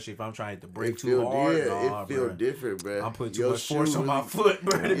 Yeah, especially if I'm trying to break too hard. Yeah, it feel different, bro. I'm putting too much force on my foot,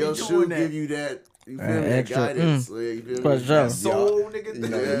 bro. Your shoe give you that. You feel me? Extra, guidance. You feel me? That soul, nigga. You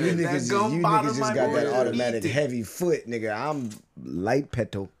niggas just got that automatic heavy foot, nigga. I'm light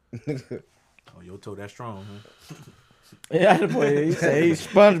pedal. Oh, your toe that strong, huh? Yeah, the boy, he said he's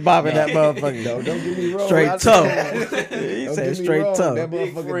SpongeBobbing that motherfucker. Don't get me wrong. Straight tough. He said straight tough. That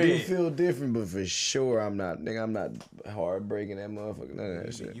motherfucker do feel different, but for sure I'm not hard breaking that motherfucker. None of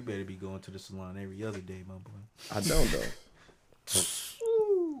that shit. You better be going to the salon every other day, my boy. I don't though.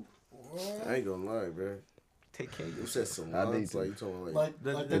 I ain't gonna lie, bro. Take care of You yourself. said some I need lines, to. like you talking Like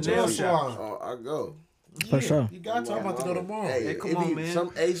like the nail salon. oh, I go. For sure. You got to. I'm about to go tomorrow. Hey, come it on, be man.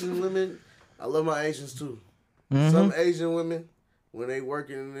 Some Asian women, I love my Asians too. Mm-hmm. Some Asian women, when they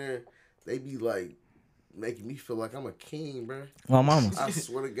working in there, they be like making me feel like I'm a king, bro. My mama. I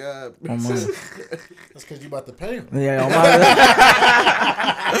swear to God. My mama. That's because you about to pay him. Yeah, on my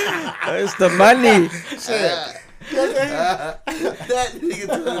it's the money. That nigga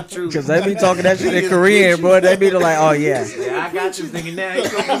tell the truth. Cause they be talking that shit in Korean, boy. They be like, oh yeah. Yeah, I got this nigga now. He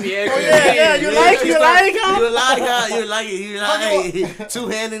gonna give me extra. You like it,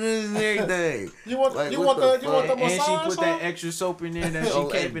 two-handed and everything. You want Like, the what the massage? And she put that extra soap in there that she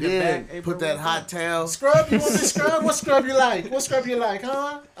kept in the back. Hey, put bro, that hot towel. Scrub? You want the scrub? What scrub you like? What scrub you like,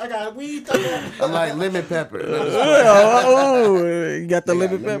 huh? I got weed. I like lemon pepper. Oh, you got the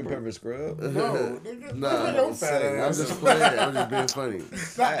lemon Lemon pepper. pepper scrub. No, nigga. Nah, Your I'm fat ass. just playing. I'm just being funny.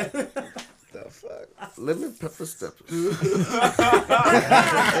 The fuck? Lemon pepper steppers.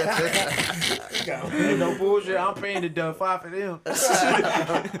 Ain't no bullshit. I'm paying the dumb $5 for them.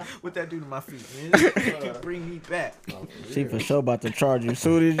 What that do to my feet, man? It bring me back. She for sure about to charge you as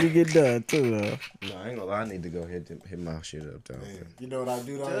soon as you get done too. No, I ain't gonna lie. I need to go hit my shit up though. You know what I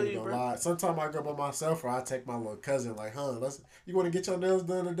do? I ain't gonna lie. Sometimes I go by myself, or I take my little cousin. Like, you want to get your nails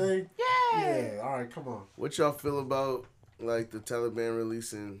done today? Yeah. All right, come on. What y'all feel about like the Taliban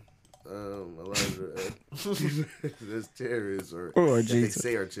releasing a lot of the terrorists or Oh, that they Jesus.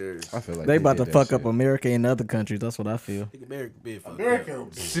 say are terrorists? I feel like They about to did that fuck shit. up America and other countries. That's what I feel. America been fucked America,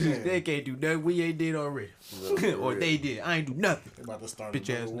 up. They can't do nothing we ain't did already. Or they did. I ain't do nothing. They about to start Bitch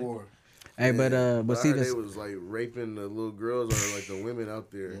another ass nigga. war. Hey, but I see heard this. they was like raping the little girls or like the women out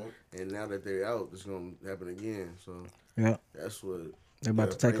there, and now that they're out, it's gonna happen again. So Yeah, that's what they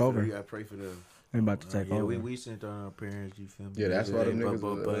about to take over. You gotta pray for them. They about to take Yeah, over. we sent our parents, you feel me? Yeah, that's why them But- niggas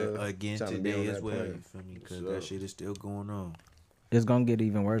was, But again trying to be on today that as well, plane. you feel me? Because that shit is still going on. It's gonna get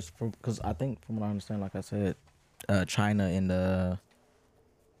even worse because I think, from what I understand, like I said, China and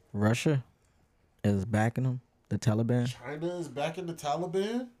Russia is backing them. The Taliban. China is backing the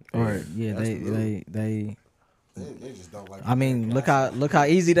Taliban. Or yeah, That's they. They just don't like. I mean, look how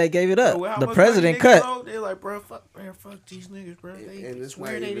easy they gave it up. Well, how The much president money niggas cut. owe? They like, bro, fuck these niggas, bro. They And it's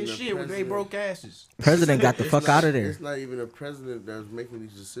swear not they even this the shit when they president. broke asses. President got the fuck out of there. It's not even a president that's making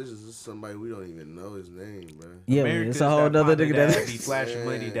these decisions. It's somebody we don't even know his name, bro. Yeah, America's it's a whole that other partner nigga that that. be flashing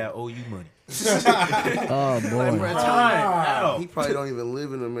money that owe you money. Oh Like, bro, boy, time out. He probably don't even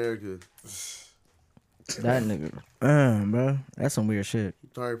live in America. that nigga. Bro, that's some weird shit. He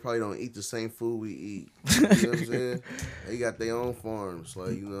probably don't eat the same food we eat. You know what I'm saying? They got their own farms,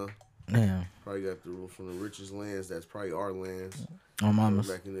 like, you know. Damn, Probably got from the richest lands. That's probably our lands on mamas.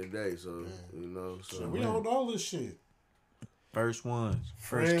 back in the day. So you know, so We own all this shit. First ones,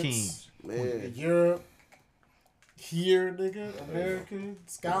 first France, kings. man, Europe, here, nigga, America,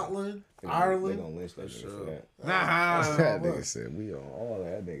 Scotland, They Ireland. gonna lynch that nigga for that. Nah, That nigga said we on all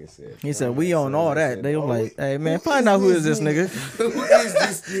that. That nigga said. He said we own all that. They were like, hey man, find out who is this nigga. who is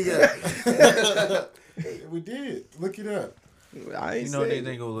this nigga? We did. Look it up. I ain't you know they said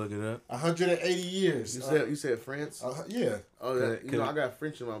ain't gonna look it up. 180 years. You said France? Yeah. Oh, that, you know I got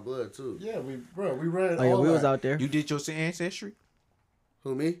French in my blood too. Yeah, we read Oh yeah, all we that. was out there. You did your ancestry?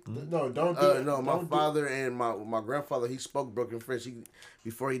 Who, me? No, don't do it. No, my Don't do- father and my grandfather, he spoke broken French.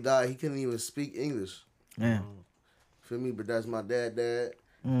 Before he died, he couldn't even speak English. Yeah. Feel me? But that's my dad,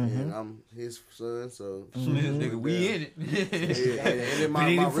 and I'm his son, so. Nigga, we in it. Yeah, and then We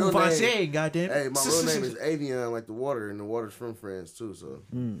need my a real food name, goddamn. hey, my real name is Avion, like the water, and the water's from France too, so.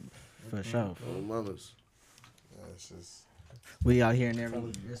 For sure. Oh, mamas. It's just, We out here in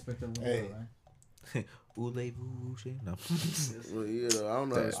every respect of the Hey. world, right? Voulez-vous shit? No. Well, yeah, though, I don't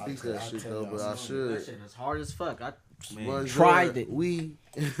know how to speak that shit though, but I should. That shit is hard as fuck. I Man. tried it. We.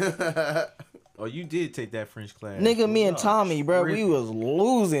 Oh, you did take that French class. Nigga, me and Tommy, bro, we was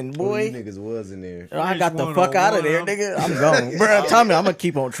losing, boy. boy. Niggas was in there. I got the French fuck out of there, 101. nigga. I'm gone, bro. Tommy, I'm gonna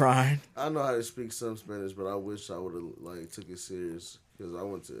keep on trying. I know how to speak some Spanish, but I wish I would have like took it serious because I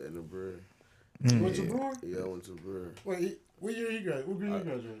went to Edinburgh. you went to Brewer? Yeah, I went to Brewer. Wait, what year you graduated? What year you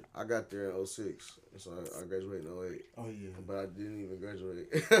graduated? I got there in 06, so I graduated in 08. Oh, yeah. But I didn't even graduate.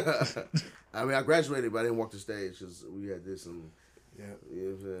 I mean, I graduated, but I didn't walk the stage because we had this and Yeah. you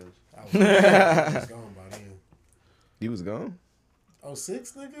know what I'm saying? I was gone by then. You was gone.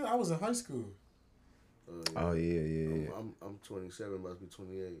 06, nigga? I was in high school. Oh yeah. I'm 27, about to be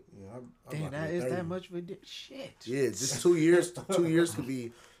 28. Yeah, Damn, that is that much of a shit. Yeah, just 2 years. 2 years could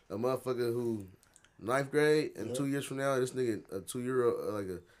be a motherfucker who 9th grade, and 2 years from now, this nigga a 2-year-old, like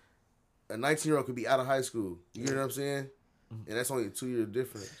a 19-year-old could be out of high school. You know what I'm saying? And that's only a 2-year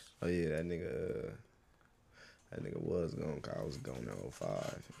difference. Oh yeah, that nigga was gone. I was gone in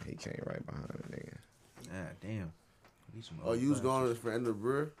 05. He came right behind the nigga. Ah, damn. Oh, you was gone for end of the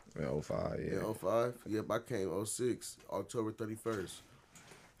brewer? In 05, yeah. In 05? Yep, I came 06, October 31st.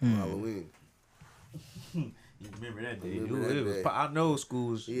 Halloween. You remember that day? Remember that day. I know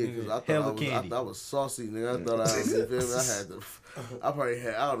schools. Yeah, because I thought I was saucy, nigga. I thought I was, you feel me? I probably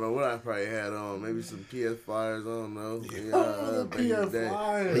had, I don't know what I probably had on. Maybe some PS5s, I don't know. Yeah,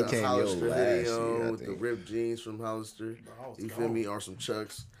 PS5s. He came Hollister last hoodie year, on I with the think. ripped jeans from Hollister. You feel me? Or some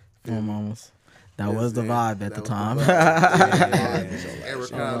Chucks. Mamas. That was the vibe at the time.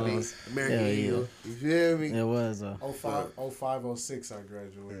 Abercrombie, American Eagle. You feel me? It was 05, 06 I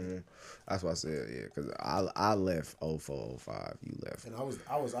graduated. That's what I said, yeah, because I left 04, 05. You left. And I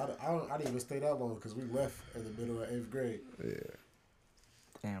didn't even stay that long because we left in the middle of 8th grade. Yeah.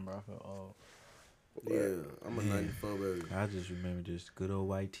 Damn, bro, I feel old. Yeah, I'm a 94 baby. I just remember just good old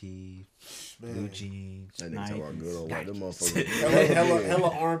white tee, blue jeans. That nigga talking about good old white. Them motherfuckers. hella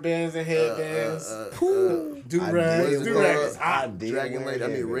armbands and headbands. Do-rags. Dragon Lady. I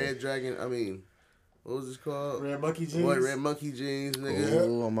mean, Red Dragon. I mean, what was this called? Red Monkey Jeans. What, Red Monkey Jeans, nigga.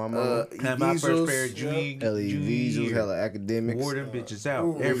 Ooh, on my mama. Had my first pair of jeans. L.E. Visuals, hella academics. Wore them bitches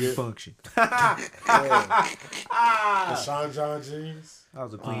out every function. The Sean John jeans. I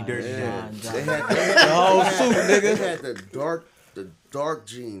was a clean, dirty dad. They had the whole suit, nigga. They had the dark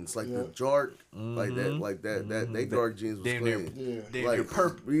jeans, like the dark, like that. They dark jeans was Damn clean. Damn Like near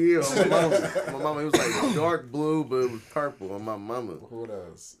purple. Yeah, my mama. It was like dark blue, but it was purple on my mama. What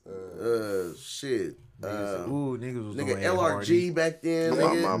else? Shit. Niggas was Nigga going LRG back then. My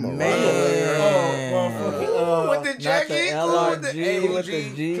Nigga. mama. with the jacket, LRG with the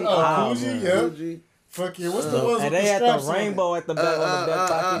G. Fuji, yeah. Fucking, what's the ones And with they the had straps the on it? rainbow at the back on the back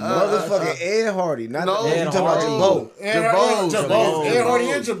pocket. Motherfucking Ed Hardy. Not No, you talking about Jabot. Jabot. Ed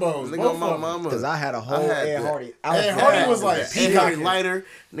Hardy and Jabot. Nigga on my mama. Because I had a whole Ed Hardy. Ed Hardy was like Ed Hardy lighter.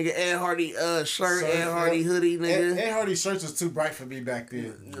 Nigga, Ed Hardy shirt, Ed Hardy hoodie, nigga. Ed Hardy shirts was too bright for me back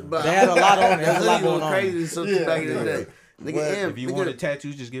then. But They had a lot on it. the There was a lot hoodie going was on. crazy something back in the day. Nigga, If you wanted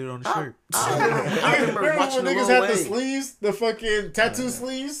tattoos, just get it on the shirt. I remember Remember watching when Lil niggas had the Wayne. sleeves, the fucking tattoo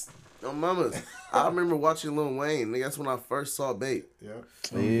sleeves? Oh, mamas. I remember watching Lil Wayne. Nigga, that's when I first saw Bape. Yeah.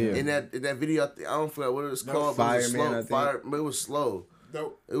 Yeah. In that video, I don't forget what it was called. But it was Fireman, slow. I think. But it was slow.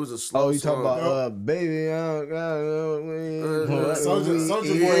 Nope. It was a slow. Oh, you talking song. about baby? Soldier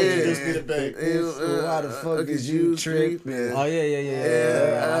Boy introduced me to Bape. Why the fuck is you tripping? Oh,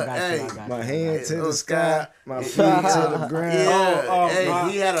 yeah. I got you. My hand to the sky, my feet to the ground. Hey,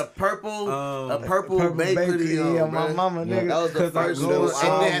 he had a purple Bape hoodie on, yeah, my bruh. mama, nigga. That was the first one. And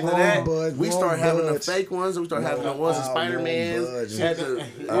then after that, we started having the fake ones. We started having the ones of Spider-Man's. Had the,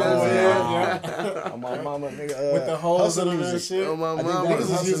 you know what I'm saying? My mama, nigga. With the holes in them and shit. Oh, my Niggas mama.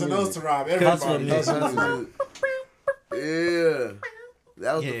 was using those to rob everybody. Yeah.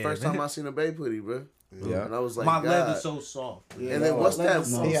 That was the Yeah, first man. time I seen a Bape hoodie, bro. Yeah. And I was like, My God. leather's so soft. Yeah, And then what's that?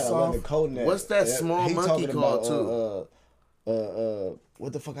 He had a leather coat in that. What's that small He monkey talking called, too?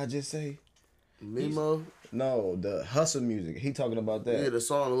 What the fuck I just say? Mimo? No, the hustle music. He talking about that. Yeah, the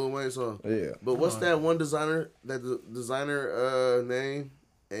song, the Lil Wayne song. Yeah. But what's that one designer, name?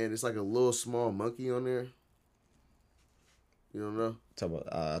 And it's like a little small monkey on there. You don't know? Talk about,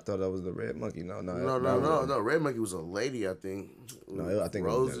 I thought that was the red monkey. No. No. Red Monkey was a lady, I think. No, I think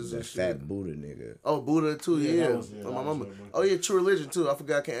Roses it was and that shit. fat Buddha nigga. Oh, Buddha too, Yeah, yeah. that was My Red mama. Monkey. Oh yeah, True Religion too. I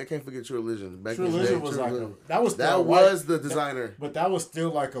forgot. I can't forget True Religion. Back True in the Religion day, was True like Religion. that was That still was white, the designer. but that was still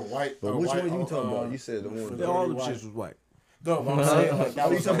like a white. But a which white, one you talking about? You said the one. All them white. shits was white. No, but I'm saying like that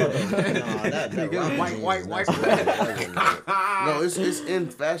was White. No, it's in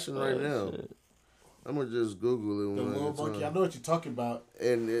fashion right now. I'm gonna just Google it. the one little at a monkey. I time. know what you're talking about.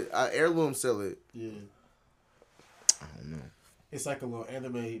 And Heirloom sell it. Yeah, I don't know. it's like a little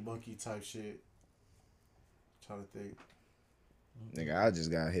anime monkey type shit. Trying to think. Nigga, I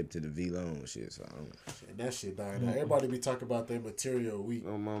just got hip to the V-Lone shit, so I don't know. And that shit dying out. Everybody be talking about their material week.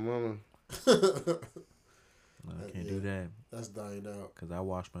 Oh my mama. No, I can't do that That's dying out. because I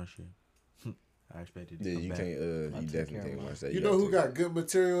wash my shit. I expected it to Yeah, come you back. can't. You take definitely care can't of watch that. You know who got good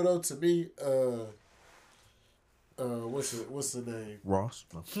material though? To me, what's the name? Ross.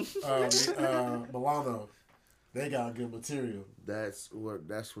 Milano. They got good material. That's what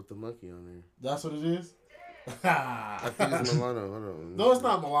the monkey on there. That's what it is. I think it's Milano. Hold on. No, it's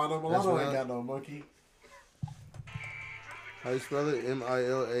not Milano. That's Milano ain't not- got no monkey. How you spell it?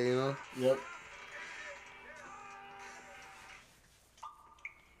 M-I-L-A-N-O? Yep.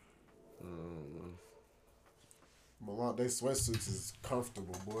 Milan, they sweatsuits is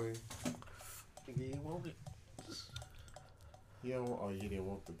comfortable, boy. You want it? You don't. Oh, you didn't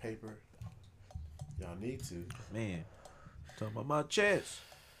want the paper. Y'all need to. Man, talking about my chest.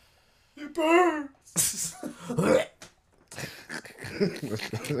 It burns.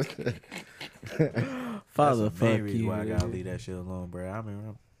 Father, That's the main fuck reason you. why I gotta leave that shit alone, bro. I mean,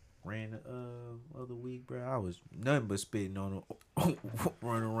 I ran the other week, bro. I was nothing but spitting on them,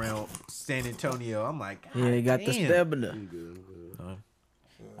 running around San Antonio. I'm like, Yeah, you got the stamina. I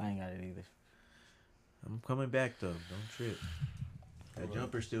I ain't got it either. I'm coming back though. Don't trip. That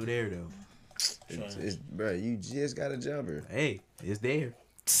jumper's still there though. Bro, you just got a jumper. Hey, it's there.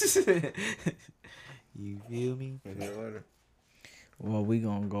 You feel me? Well, we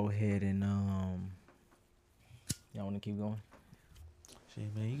gonna go ahead and y'all wanna keep going?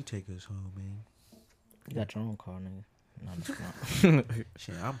 Shit, man, you can take us home, man. You got your own car, nigga. No, I'm just not.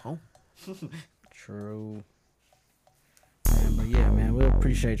 Shit, I'm home. True. Man, but yeah, man, we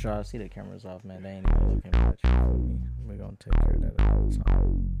appreciate y'all. See the cameras off, man. They ain't even looking much. We're gonna take care of that all the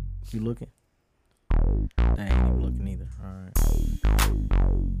time. You looking? They ain't even looking either. Alright.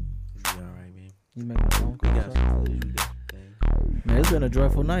 Alright, man. You making a phone We call? got some footage. We got some things. Man, it's been a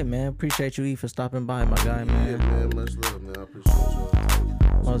joyful night, man. Appreciate you, E, for stopping by, my guy, Yeah, man. man. Much love, man. I appreciate y'all.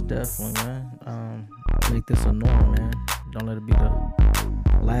 Most definitely, man. Make this a norm, man. Don't let it be the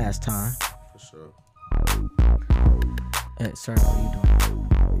last time. For sure. Hey, sir, what are you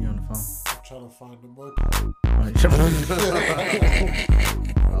doing? You on the phone? I'm trying to find the monkey. I was doing it,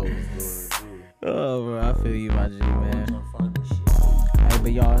 too. Oh, bro, I feel you, my G, I'm man. trying to find this shit. Hey,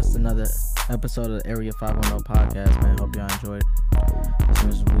 but y'all, it's another episode of the Area 510 podcast, man. Hope y'all enjoyed it. As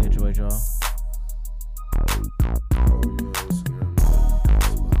much as we enjoyed y'all.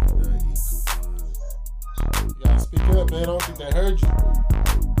 Yeah, speak up, man. I don't think they heard you.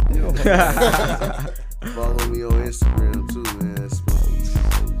 Follow me on Instagram too, man.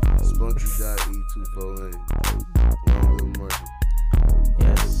 Spunky.E248. Long Little Marshall.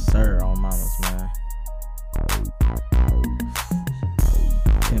 Yes, sir, on mamas, man.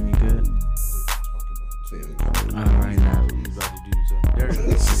 Tim, you good? All right, now. He's about to do some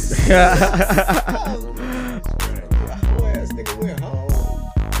dirt.